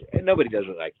just nobody does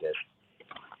it like this.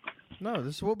 No,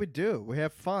 this is what we do. We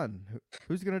have fun.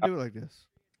 Who's going to do it like this?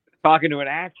 Talking to an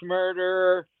axe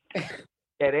murderer,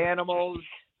 dead animals.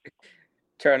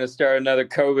 Trying to start another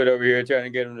COVID over here, trying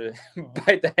to get him to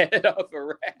bite the head off a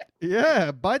rat.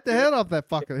 Yeah, bite the head off that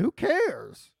fucking. Who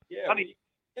cares? Yeah,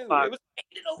 It Fuck. was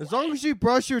faded away. As long as you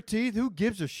brush your teeth, who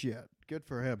gives a shit? Good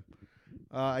for him.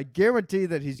 I guarantee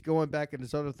that he's going back in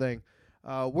this other thing.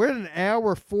 We're at an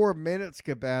hour 4 minutes,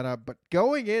 Cabana. But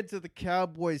going into the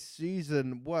Cowboys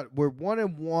season, we're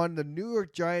 1-1. The New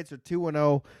York Giants are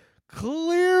 2-0.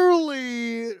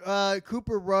 Clearly,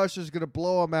 Cooper Rush is going to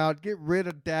blow him out. Get rid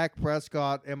of Dak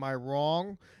Prescott. Am I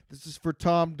wrong? This is for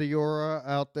Tom Diora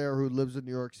out there who lives in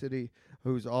New York City,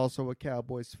 who's also a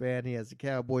Cowboys fan. He has a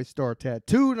Cowboy star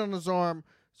tattooed on his arm,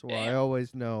 so I Damn.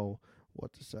 always know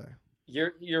what to say.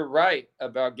 You're right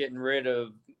about getting rid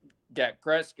of Dak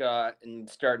Prescott and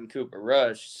starting Cooper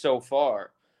Rush so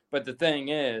far. But the thing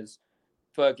is,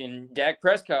 fucking Dak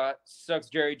Prescott sucks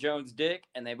Jerry Jones' dick,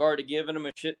 and they've already given him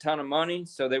a shit ton of money,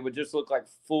 so they would just look like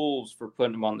fools for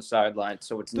putting him on the sideline.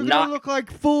 So it's They're not gonna look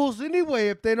like fools anyway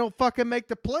if they don't fucking make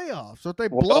the playoffs. So if they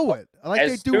Well, blow it, like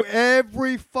they as do soon-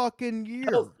 every fucking year.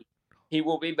 healthy. He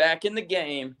will be back in the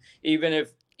game, even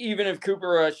if Cooper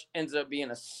Rush ends up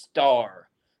being a star.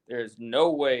 There's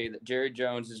no way that Jerry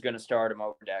Jones is going to start him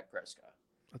over Dak Prescott.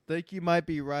 I think you might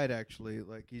be right, actually.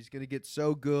 Like, he's going to get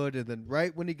so good, and then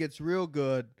right when he gets real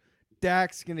good,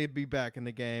 Dak's going to be back in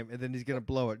the game, and then he's going to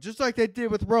blow it, just like they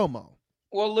did with Romo.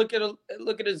 Well, look at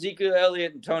Ezekiel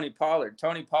Elliott and Tony Pollard.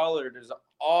 Tony Pollard is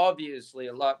obviously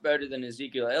a lot better than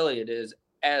Ezekiel Elliott is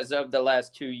as of the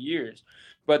last 2 years.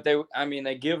 But they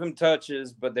give him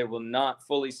touches, but they will not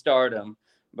fully start him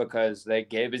because they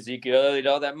gave Ezekiel Elliott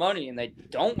all that money, and they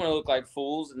don't want to look like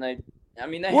fools. And they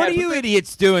What are you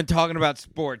idiots doing talking about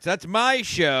sports? That's my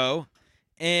show.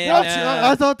 And What?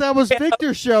 I thought that was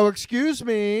Victor's show. Excuse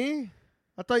me.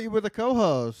 I thought you were the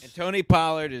co-host. And Tony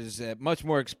Pollard is much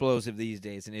more explosive these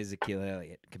days than Ezekiel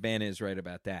Elliott. Cabana is right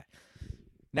about that.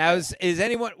 Now, is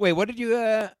anyone... Wait, what did you...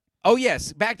 Oh,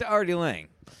 yes, back to Artie Lang.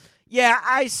 Yeah,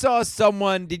 I saw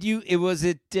someone... Was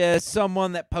it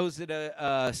someone that posted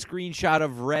a screenshot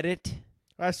of Reddit?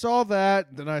 I saw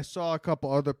that. Then I saw a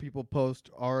couple other people post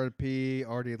RP,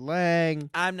 Artie Lang.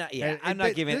 I'm not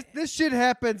giving... This shit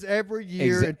happens every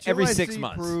year. Until every I 6 see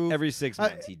months. proof. Every 6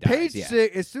 months he dies. Page yeah.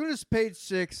 6, as soon as Page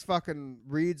 6 fucking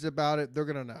reads about it, they're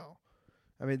going to know.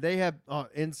 I mean, they have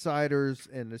insiders,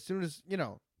 and as soon as,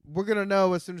 we're going to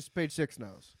know as soon as Page 6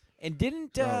 knows. And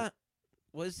didn't... So-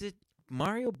 was it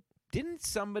Mario... Didn't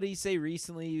somebody say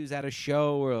recently he was at a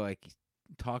show or, like,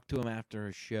 talked to him after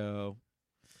a show?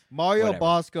 Mario Whatever.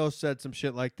 Bosco said some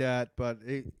shit like that, but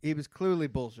he was clearly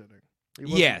bullshitting. He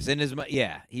wasn't- Yes, and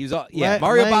he was all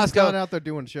Mario Lang's Bosco. not out there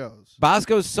doing shows.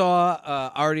 Bosco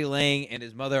saw Artie Lang, and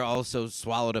his mother also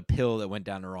swallowed a pill that went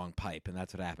down the wrong pipe, and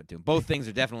that's what happened to him. Both things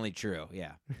are definitely true.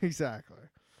 Yeah, Exactly.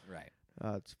 right.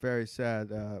 It's very sad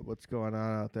what's going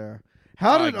on out there.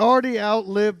 How did Artie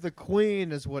outlive the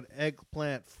Queen is what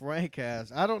Eggplant Frank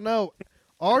has. I don't know.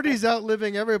 Artie's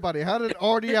outliving everybody. How did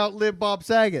Artie outlive Bob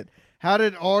Saget? How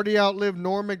did Artie outlive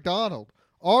Norm Macdonald?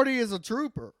 Artie is a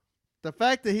trooper. The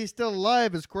fact that he's still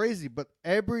alive is crazy, but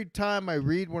every time I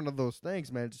read one of those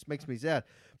things, man, it just makes me sad.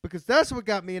 Because that's what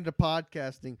got me into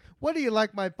podcasting. Whether you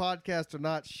like my podcast or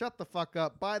not, shut the fuck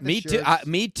up. Buy the Me shirts.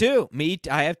 too.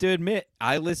 I have to admit,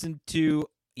 I listened to.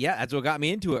 Yeah, that's what got me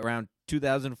into it around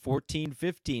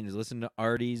 2014-15. Is listening to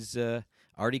Artie's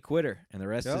Artie Quitter, and the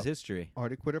rest Yep. is history.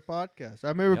 Artie Quitter podcast. I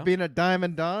remember Yeah. being at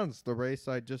Diamond Don's, the race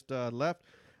I just left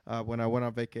when I went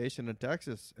on vacation in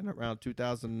Texas in around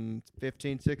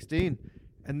 2015-16.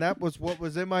 And that was what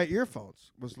was in my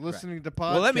earphones, was listening to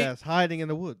podcasts, Well, let me- hiding in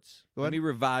the woods. Go Let ahead. me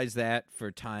revise that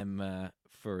for time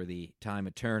for the time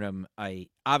eternum. I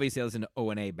listened to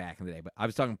O&A back in the day, but I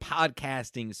was talking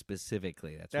podcasting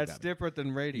specifically. That's That's what got me. different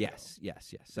than radio. Yes.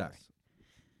 Sorry. Yes.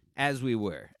 As we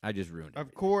were. I just ruined it.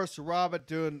 Of course, Robert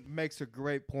Doon makes a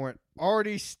great point.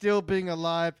 Artie still being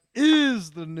alive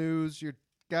is the news. You're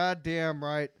goddamn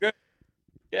right.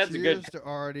 That's a Cheers good. to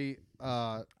Artie.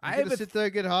 I I have gonna a sit there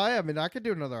and get high. I mean, I could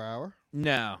do another hour.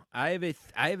 No, I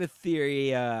have a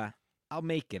theory. I'll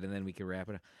make it, and then we can wrap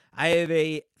it up. I have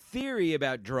a theory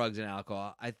about drugs and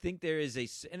alcohol. I think there is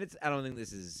I don't think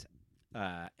this is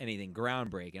anything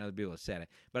groundbreaking. Other people have said it,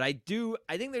 but I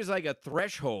think there's like a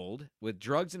threshold with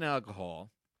drugs and alcohol,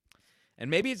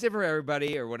 and maybe it's different for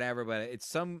everybody or whatever. But it's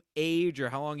some age or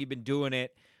how long you've been doing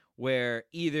it, where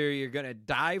either you're gonna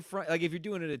die from, like if you're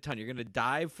doing it a ton, you're gonna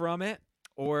die from it,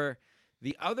 or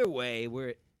the other way where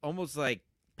it almost like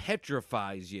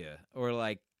petrifies you, or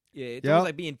like it's Yep. almost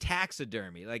like being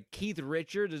taxidermy. Like Keith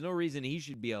Richards, there's no reason he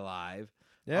should be alive.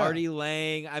 Yeah. Artie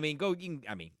Lang, we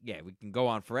can go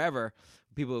on forever.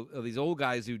 People, these old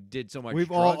guys who did so much. We've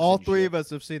drugs all and three shit. of us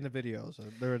have seen the videos.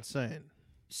 They're insane.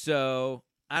 So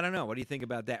I don't know. What do you think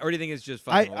about that? Or do you think it's just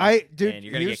fucking I luck, dude, and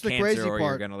you're gonna here's get the cancer, crazy or you're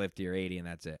part. gonna live to your 80, and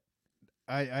that's it?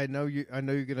 I know you. I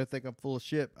know you're gonna think I'm full of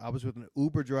shit. I was with an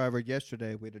Uber driver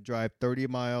yesterday. We had to drive 30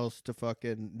 miles to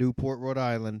fucking Newport, Rhode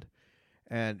Island,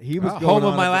 and he was going home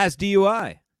of on my about- last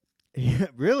DUI. Yeah,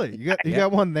 really? You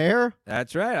got one there?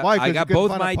 That's right. Why, 'cause I you got couldn't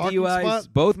both find a my parking DUIs.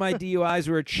 spot? Both my DUIs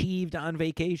were achieved on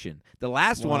vacation. The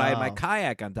last one, I had my Wow.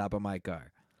 kayak on top of my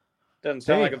car. Doesn't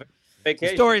sound like a The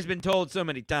vacation. story's been told so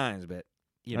many times, but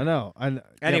you I know. I know.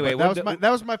 Anyway, but we'll that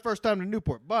was my first time to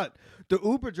Newport. But the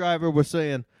Uber driver was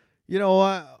saying, you know,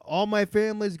 all my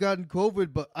family's gotten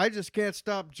COVID, but I just can't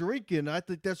stop drinking. I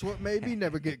think that's what made me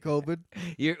never get COVID.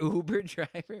 your Uber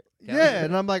driver. Yeah,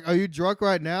 and I'm like, are you drunk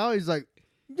right now? He's like,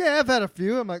 yeah, I've had a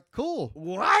few. I'm like, cool.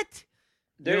 What?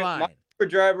 Dude, You're my lying. Uber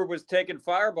driver was taking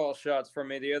fireball shots from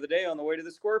me the other day on the way to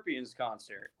the Scorpions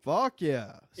concert. Fuck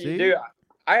yeah. See? Dude,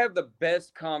 I have the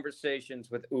best conversations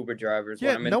with Uber drivers Yeah,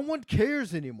 when I'm in, no one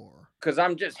cares anymore. because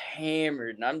I'm just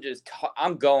hammered and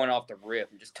I'm going off the rip.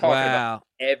 I'm just talking about Wow.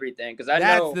 everything because I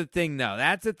That's know the thing, though.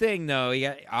 That's the thing, though.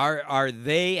 Yeah, are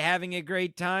they having a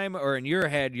great time, or in your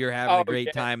head you're having Oh, a great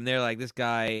yeah. time? And they're like, this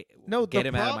guy. No, get the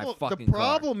him problem, out of my fucking the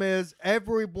problem is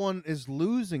everyone is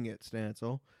losing it,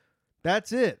 Stancil.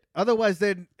 That's it. Otherwise,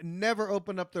 they'd never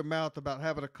open up their mouth about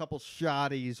having a couple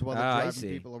shotties while they're Ah, I driving see.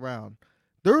 people around.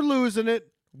 They're losing it.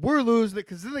 We're losing it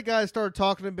because then the guys started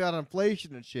talking about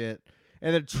inflation and shit,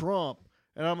 and then Trump,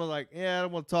 and I'm like, yeah, I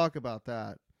don't want to talk about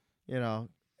that, you know,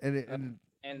 and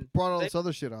and brought all they- this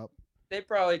other shit up. they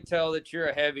probably tell that you're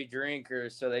a heavy drinker,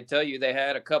 so they tell you they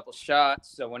had a couple shots.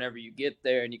 So whenever you get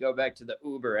there and you go back to the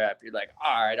Uber app, you're like,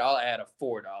 all right, I'll add a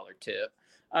 $4 tip.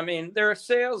 I mean, they're a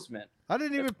salesman. I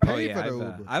didn't even Oh pay yeah, for the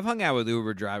Uber. I've hung out with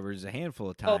Uber drivers a handful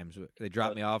of times. They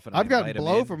drop me off, and I've I gotten invite 'em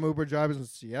blow in. from Uber drivers in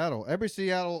Seattle. Every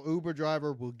Seattle Uber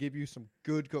driver will give you some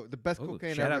good the best Ooh,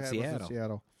 cocaine I shout ever out had was in Seattle.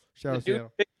 Seattle. Shout The out dude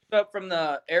Seattle. picked us up from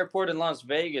the airport in Las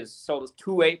Vegas, sold us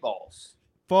 2 8-balls.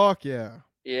 Fuck yeah.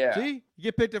 Yeah. See, you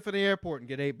get picked up from the airport and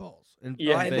get 8 balls. And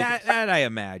Yeah, Well, Vegas. that I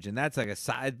imagine that's like a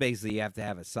side. Basically, you have to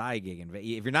have a side gig.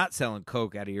 If you're not selling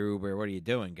coke out of your Uber, what are you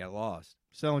doing? Get lost.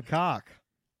 selling cock.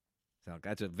 So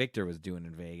that's what Victor was doing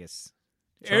in Vegas.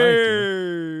 Trying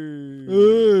to.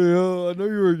 Hey, I know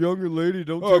you're a younger lady.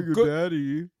 Don't Oh, tell your good-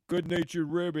 daddy. Good-natured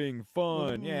ribbing,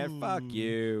 fun. Yeah, fuck Mm.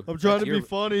 you. I'm trying That's to be your-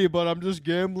 funny, but I'm just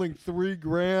gambling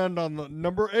 $3,000 on the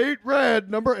number 8 red.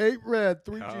 Number 8 red.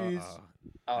 3 G's.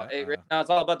 Oh, now it's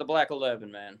all about the Black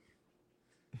 11, man.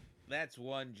 That's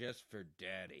one just for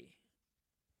Daddy.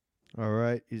 All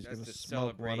right, he's Just gonna to smoke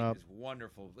celebrate one up.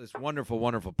 this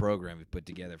wonderful program we put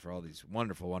together for all these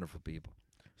wonderful people.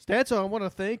 Stanzo, I want to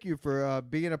thank you for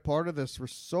being a part of this for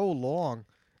so long.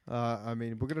 I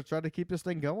mean, we're gonna try to keep this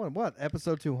thing going. What,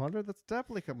 episode 200? That's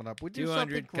definitely coming up. We do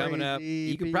something 200 coming up.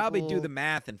 crazy, You could probably do people. the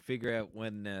math and figure out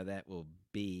when that will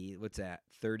be. What's that?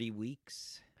 30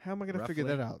 weeks. How am I gonna figure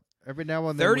roughly. that out? Every now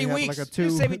and then 30 we have weeks. like a 2.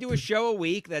 Just say we do a show a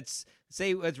week. Let's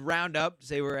round up.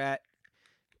 Say we're at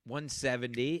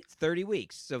 170. It's 30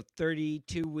 weeks. So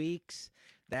 32 weeks.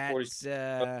 That's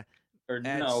Or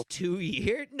that's no. 2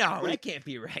 years. No, that can't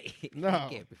be right. No. That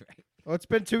can't be right. Oh, it's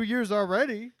been 2 years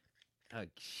already. Oh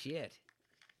shit.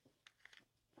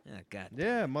 Oh god.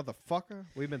 Yeah, motherfucker.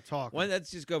 We've been talking.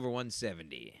 Let's just go over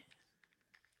 170.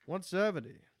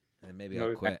 170. And maybe No, I'll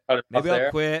we quit. can't cut it off Maybe I'll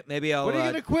there. quit. Maybe I'll. What are you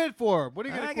gonna quit for? What are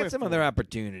you gonna I quit got some for? other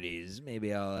opportunities.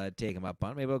 Maybe I'll take them up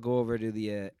on. Maybe I'll go over to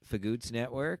the Fagoots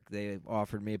Network. They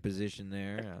offered me a position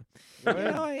there. You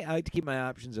know, I like to keep my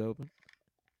options open.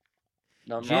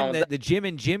 Nothing Jim, wrong with the Jim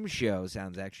and Jim show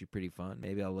sounds actually pretty fun.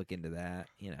 Maybe I'll look into that.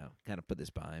 You know, kind of put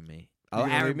this behind me. I'll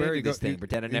gonna Aaron leave me to Berg go- this thing.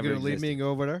 Pretend it You never gonna leave existed. me and go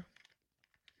over there?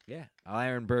 Yeah, I'll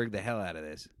Aaron Berg the hell out of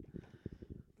this.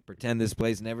 Pretend this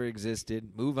place never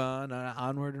existed. Move on,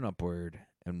 onward and upward,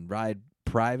 and ride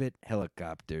private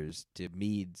helicopters to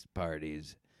Mead's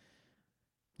parties.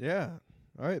 Yeah.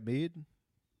 All right, Mead.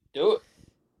 Do it.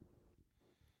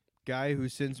 Guy who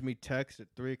sends me texts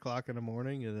at 3:00 in the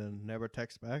morning and then never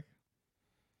texts back.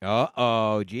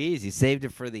 Oh, geez, he saved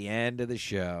it for the end of the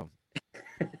show.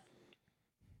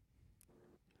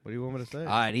 What do you want me to say? All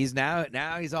right, he's now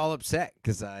he's all upset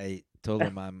because I told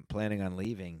him I'm planning on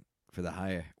leaving for the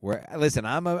hire. Listen,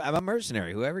 I'm a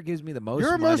mercenary. Whoever gives me the most,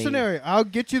 You're a money- mercenary. I'll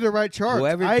get you the right charts.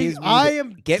 Whoever gives me I the-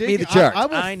 am Get me the digging- charts. I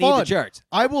will I need fund, the charts.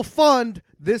 I will fund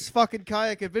this fucking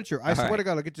kayak adventure. I All swear right. to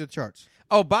God, I'll get you the charts.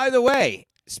 Oh, by the way,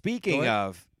 speaking Go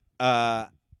of,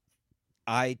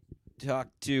 I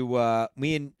talked to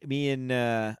me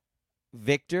and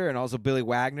Victor and also Billy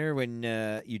Wagner when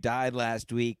you died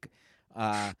last week.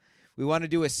 We want to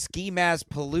do a ski mask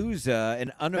palooza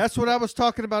and That's what I was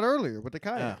talking about earlier with the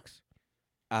kayaks.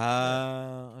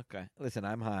 Okay. Listen,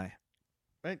 I'm high.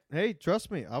 Hey, trust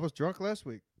me, I was drunk last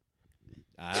week.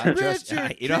 I trust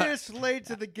Richard, you know, just late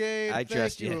to the game. I Thank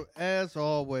trust you you. as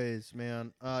always,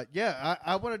 man. I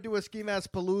want to do a ski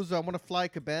mask palooza. I want to fly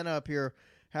Cabana up here,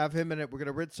 have him in it. We're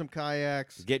gonna rid some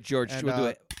kayaks. get George. And, We'll do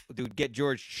it. We'll get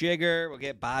George Chigger. We'll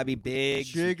get Bobby Biggs.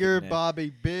 Jigger,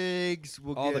 Bobby Biggs.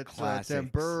 We'll All the get classics, Tim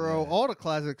Burrow. yeah. All the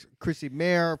classics. Chrissy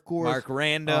Mayer, of course. Mark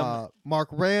Random. Mark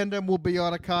Random will be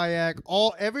on a kayak.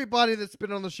 Everybody that's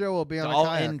been on the show will be on a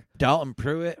kayak. Dalton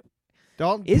Pruitt.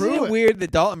 Dalton Isn't Pruitt. it weird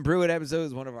that Dalton Pruitt episode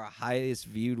is one of our highest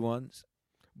viewed ones?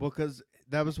 Because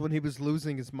that was when he was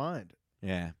losing his mind.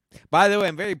 Yeah. By the way,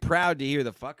 I'm very proud to hear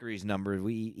the Fuckeries numbers.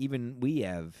 We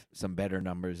have some better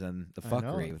numbers than the I know.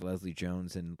 Fuckery with Leslie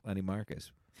Jones and Lenny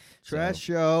Marcus. Trash So,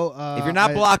 show. if you're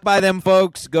not blocked by them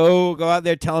folks, go out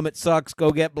there, tell them it sucks.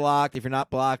 Go get blocked. If you're not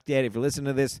blocked yet, if you're listening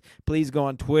to this, please go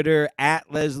on Twitter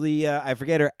at Leslie. I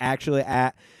forget her actually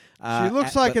at. She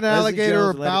looks like an Leslie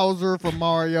alligator Jones, or Bowser from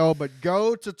Mario, but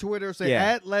go to Twitter, say Yeah.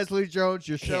 at Leslie Jones,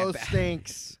 your show Yeah,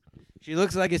 stinks. She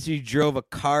looks like if she drove a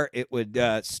cart, it would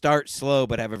start slow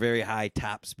but have a very high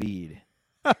top speed.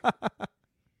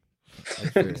 That's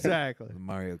for Exactly. the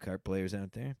Mario Kart players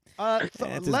out there. It's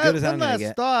as good as I'm one gonna last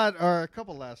get. thought, or a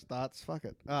couple last thoughts. Fuck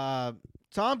it.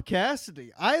 Tom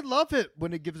Cassidy. I love it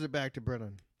when he gives it back to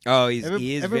Brennan. Oh, he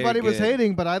is. Everybody was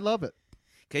hating, but I love it.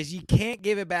 because you can't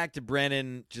give it back to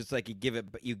Brennan just like you give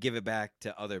it back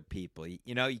to other people.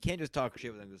 You know, you can't just talk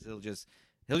shit with him because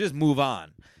he'll just move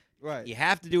on. Right. You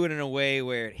have to do it in a way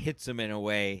where it hits him in a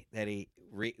way that he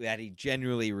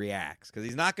genuinely reacts, because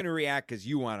he's not going to react because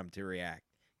you want him to react.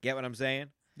 Get what I'm saying?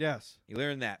 Yes. You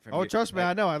learn that from. Oh, trust me,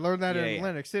 I know. I learned that Yeah, in yeah.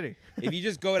 Atlantic City. If you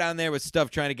just go down there with stuff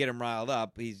trying to get him riled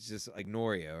up, he's just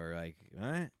ignore you or like,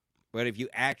 what? But if you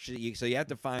actually, so you have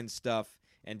to find stuff.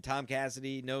 And Tom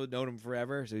Cassidy, known him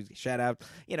forever. So shout out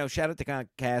to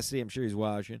Cassidy. I'm sure he's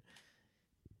watching.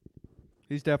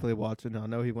 He's definitely watching. I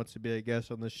know he wants to be a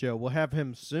guest on the show. We'll have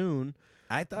him soon.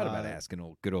 I thought about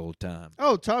asking good old Tom.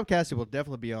 Oh, Tom Cassidy will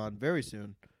definitely be on very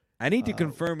soon. I need to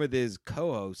confirm with his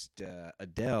co-host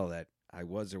Adele that I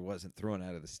was or wasn't thrown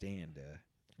out of the stand.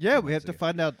 Yeah, we have months to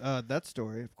find out that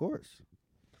story, of course.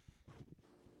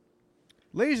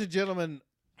 Ladies and gentlemen,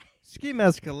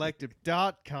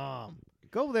 SkiMaskCollective.com.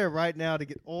 Go there right now to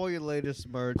get all your latest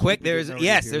merch. Quick, there's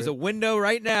a window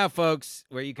right now, folks,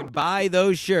 where you can buy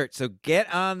those shirts. So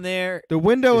get on there. The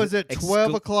window There's is at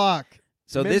 12 o'clock.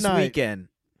 So midnight. this weekend,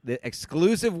 the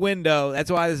exclusive window. That's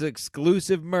why there's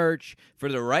exclusive merch for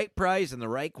the right price and the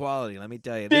right quality. Let me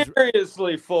tell you.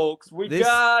 Seriously, folks, we this-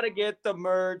 gotta get the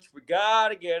merch. We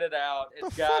gotta get it out. The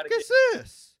It's fuck gotta is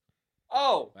this?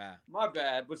 Oh, Wow. my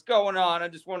bad. What's going on? I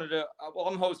just wanted to. Well,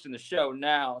 I'm hosting the show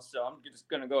now, so I'm just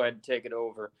gonna go ahead and take it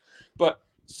over. But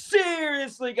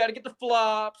seriously, got to get the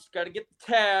flops, got to get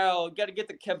the towel, got to get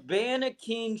the Cabana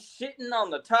King sitting on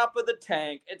the top of the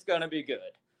tank. It's gonna be good.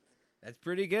 That's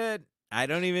pretty good. I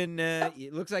don't even.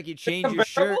 It looks like you changed your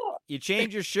shirt. You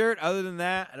changed your shirt. Other than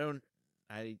that, I don't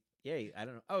know.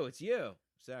 Oh, it's you.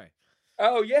 Sorry.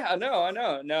 Oh yeah, I know.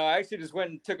 No, I actually just went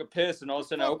and took a piss, and all of a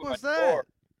sudden I What opened my was that? door.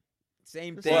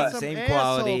 Same Just thing, let some same asshole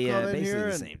quality. come in Basically here the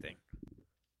and- same thing.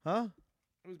 Huh?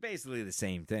 It was basically the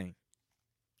same thing.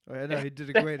 Oh, I know he did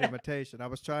a great imitation. I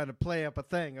was trying to play up a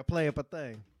thing.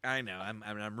 I know.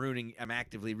 I'm ruining. I'm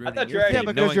actively ruining. thought you your were- thing, Yeah,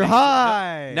 because knowing you're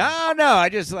that high. No. I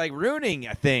just like ruining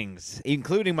things,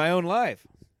 including my own life.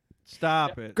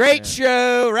 Stop it. Great man.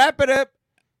 show. Wrap it up.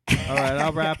 All right,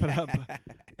 I'll wrap it up.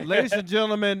 Ladies and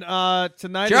gentlemen,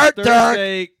 tonight Shark is Tank.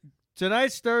 Thursday.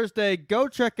 Tonight's Thursday. Go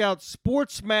check out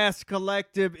Sports Mask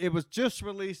Collective. It was just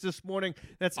released this morning.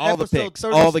 That's All the episode picks,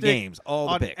 all the 36 games, all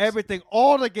the on picks. everything,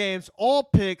 all the games, all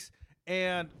picks.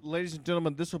 And ladies and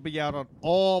gentlemen, this will be out on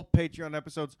all Patreon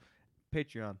episodes.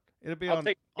 Patreon. It'll be I'll on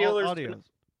take all Steelers audios.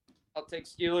 I'll take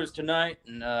Steelers tonight,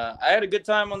 and I had a good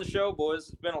time on the show, boys.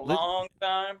 It's been a long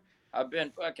time. I've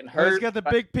been fucking He's hurt. got the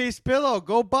big piece pillow.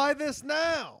 Go buy this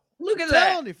now. Look at I'm that.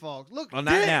 telling you, folks. Look. Well,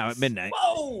 not now. dicks. At midnight.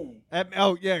 Whoa!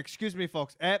 Excuse me,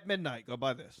 folks. At midnight, go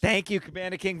buy this. Thank you,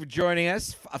 Cabana King, for joining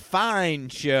us. A fine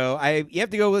show. You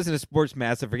have to go listen to Sports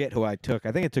Mass. I forget who I took.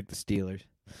 I think I took the Steelers.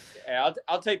 Yeah,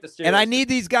 I'll take the Steelers. And I need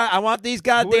these guys. I want these Who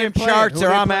goddamn they playing? charts, Who or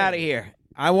they I'm playing? out of here.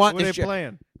 I want Who are this they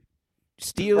playing?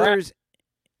 Steelers,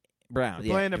 Browns.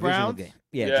 They're playing the divisional Browns? game.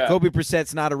 Yeah, Yeah. Jacoby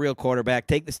Brissett's not a real quarterback.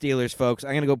 Take the Steelers, folks.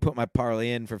 I'm gonna go put my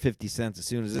parlay in for 50 cents as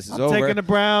soon as this is I'm over. taking the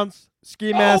Browns.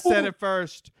 Ski Mask said Oh. it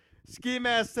first. Ski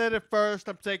Mask said it first.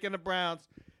 I'm taking the Browns.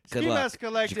 Good Ski luck. Mask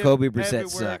Collective. Jacoby Brissett everywhere.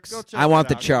 sucks. Go check I it want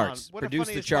the out. Come on. charts. What a Produce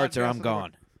the funniest charts, or podcast I'm in the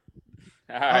world. gone.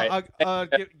 All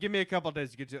right. Give me a couple of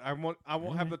days to get to. I won't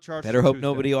have the charts. Better till hope Tuesday.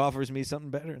 nobody offers me something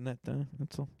better than that.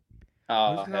 That's all. Who's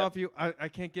Oh, gonna offer you? I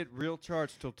can't get real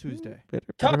charts till Tuesday. Better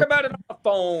Talk about it on the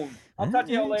phone. I'll talk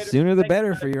to y'all later. Sooner the Thank you,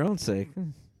 better guys. for your own sake. How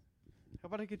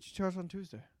about I get you charged on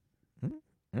Tuesday?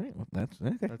 All right, well, that's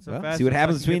okay. That's the Well, fastest see what I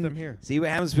happens can get them between here. see what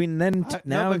happens between then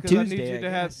now no, and because Tuesday. I need you to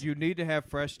have guess. you need to have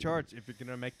fresh charts if you're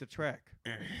gonna make the track.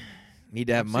 Need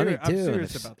to have I'm money seri- I'm too. and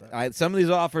serious if- about that. Some of these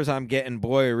offers I'm getting,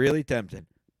 boy, are really tempting.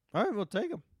 All right, we'll take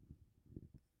them.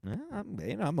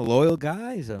 I'm a loyal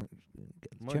guy, so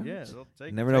Well, yeah, they'll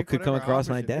take, never know take what could come whatever across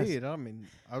my offers you desk. need. I mean,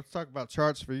 I was talking about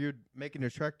charts for you making your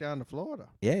trek down to Florida.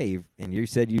 Yeah, and you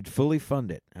said you'd fully fund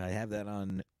it. I have that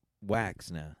on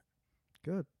wax now.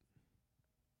 Good.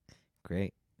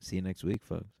 Great. See you next week,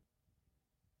 folks.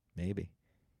 Maybe.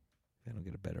 If I don't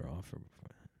get a better offer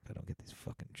before, if I don't get these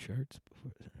fucking shirts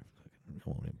before, I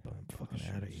won't even, I'm fucking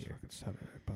out of here. Fucking Saturday.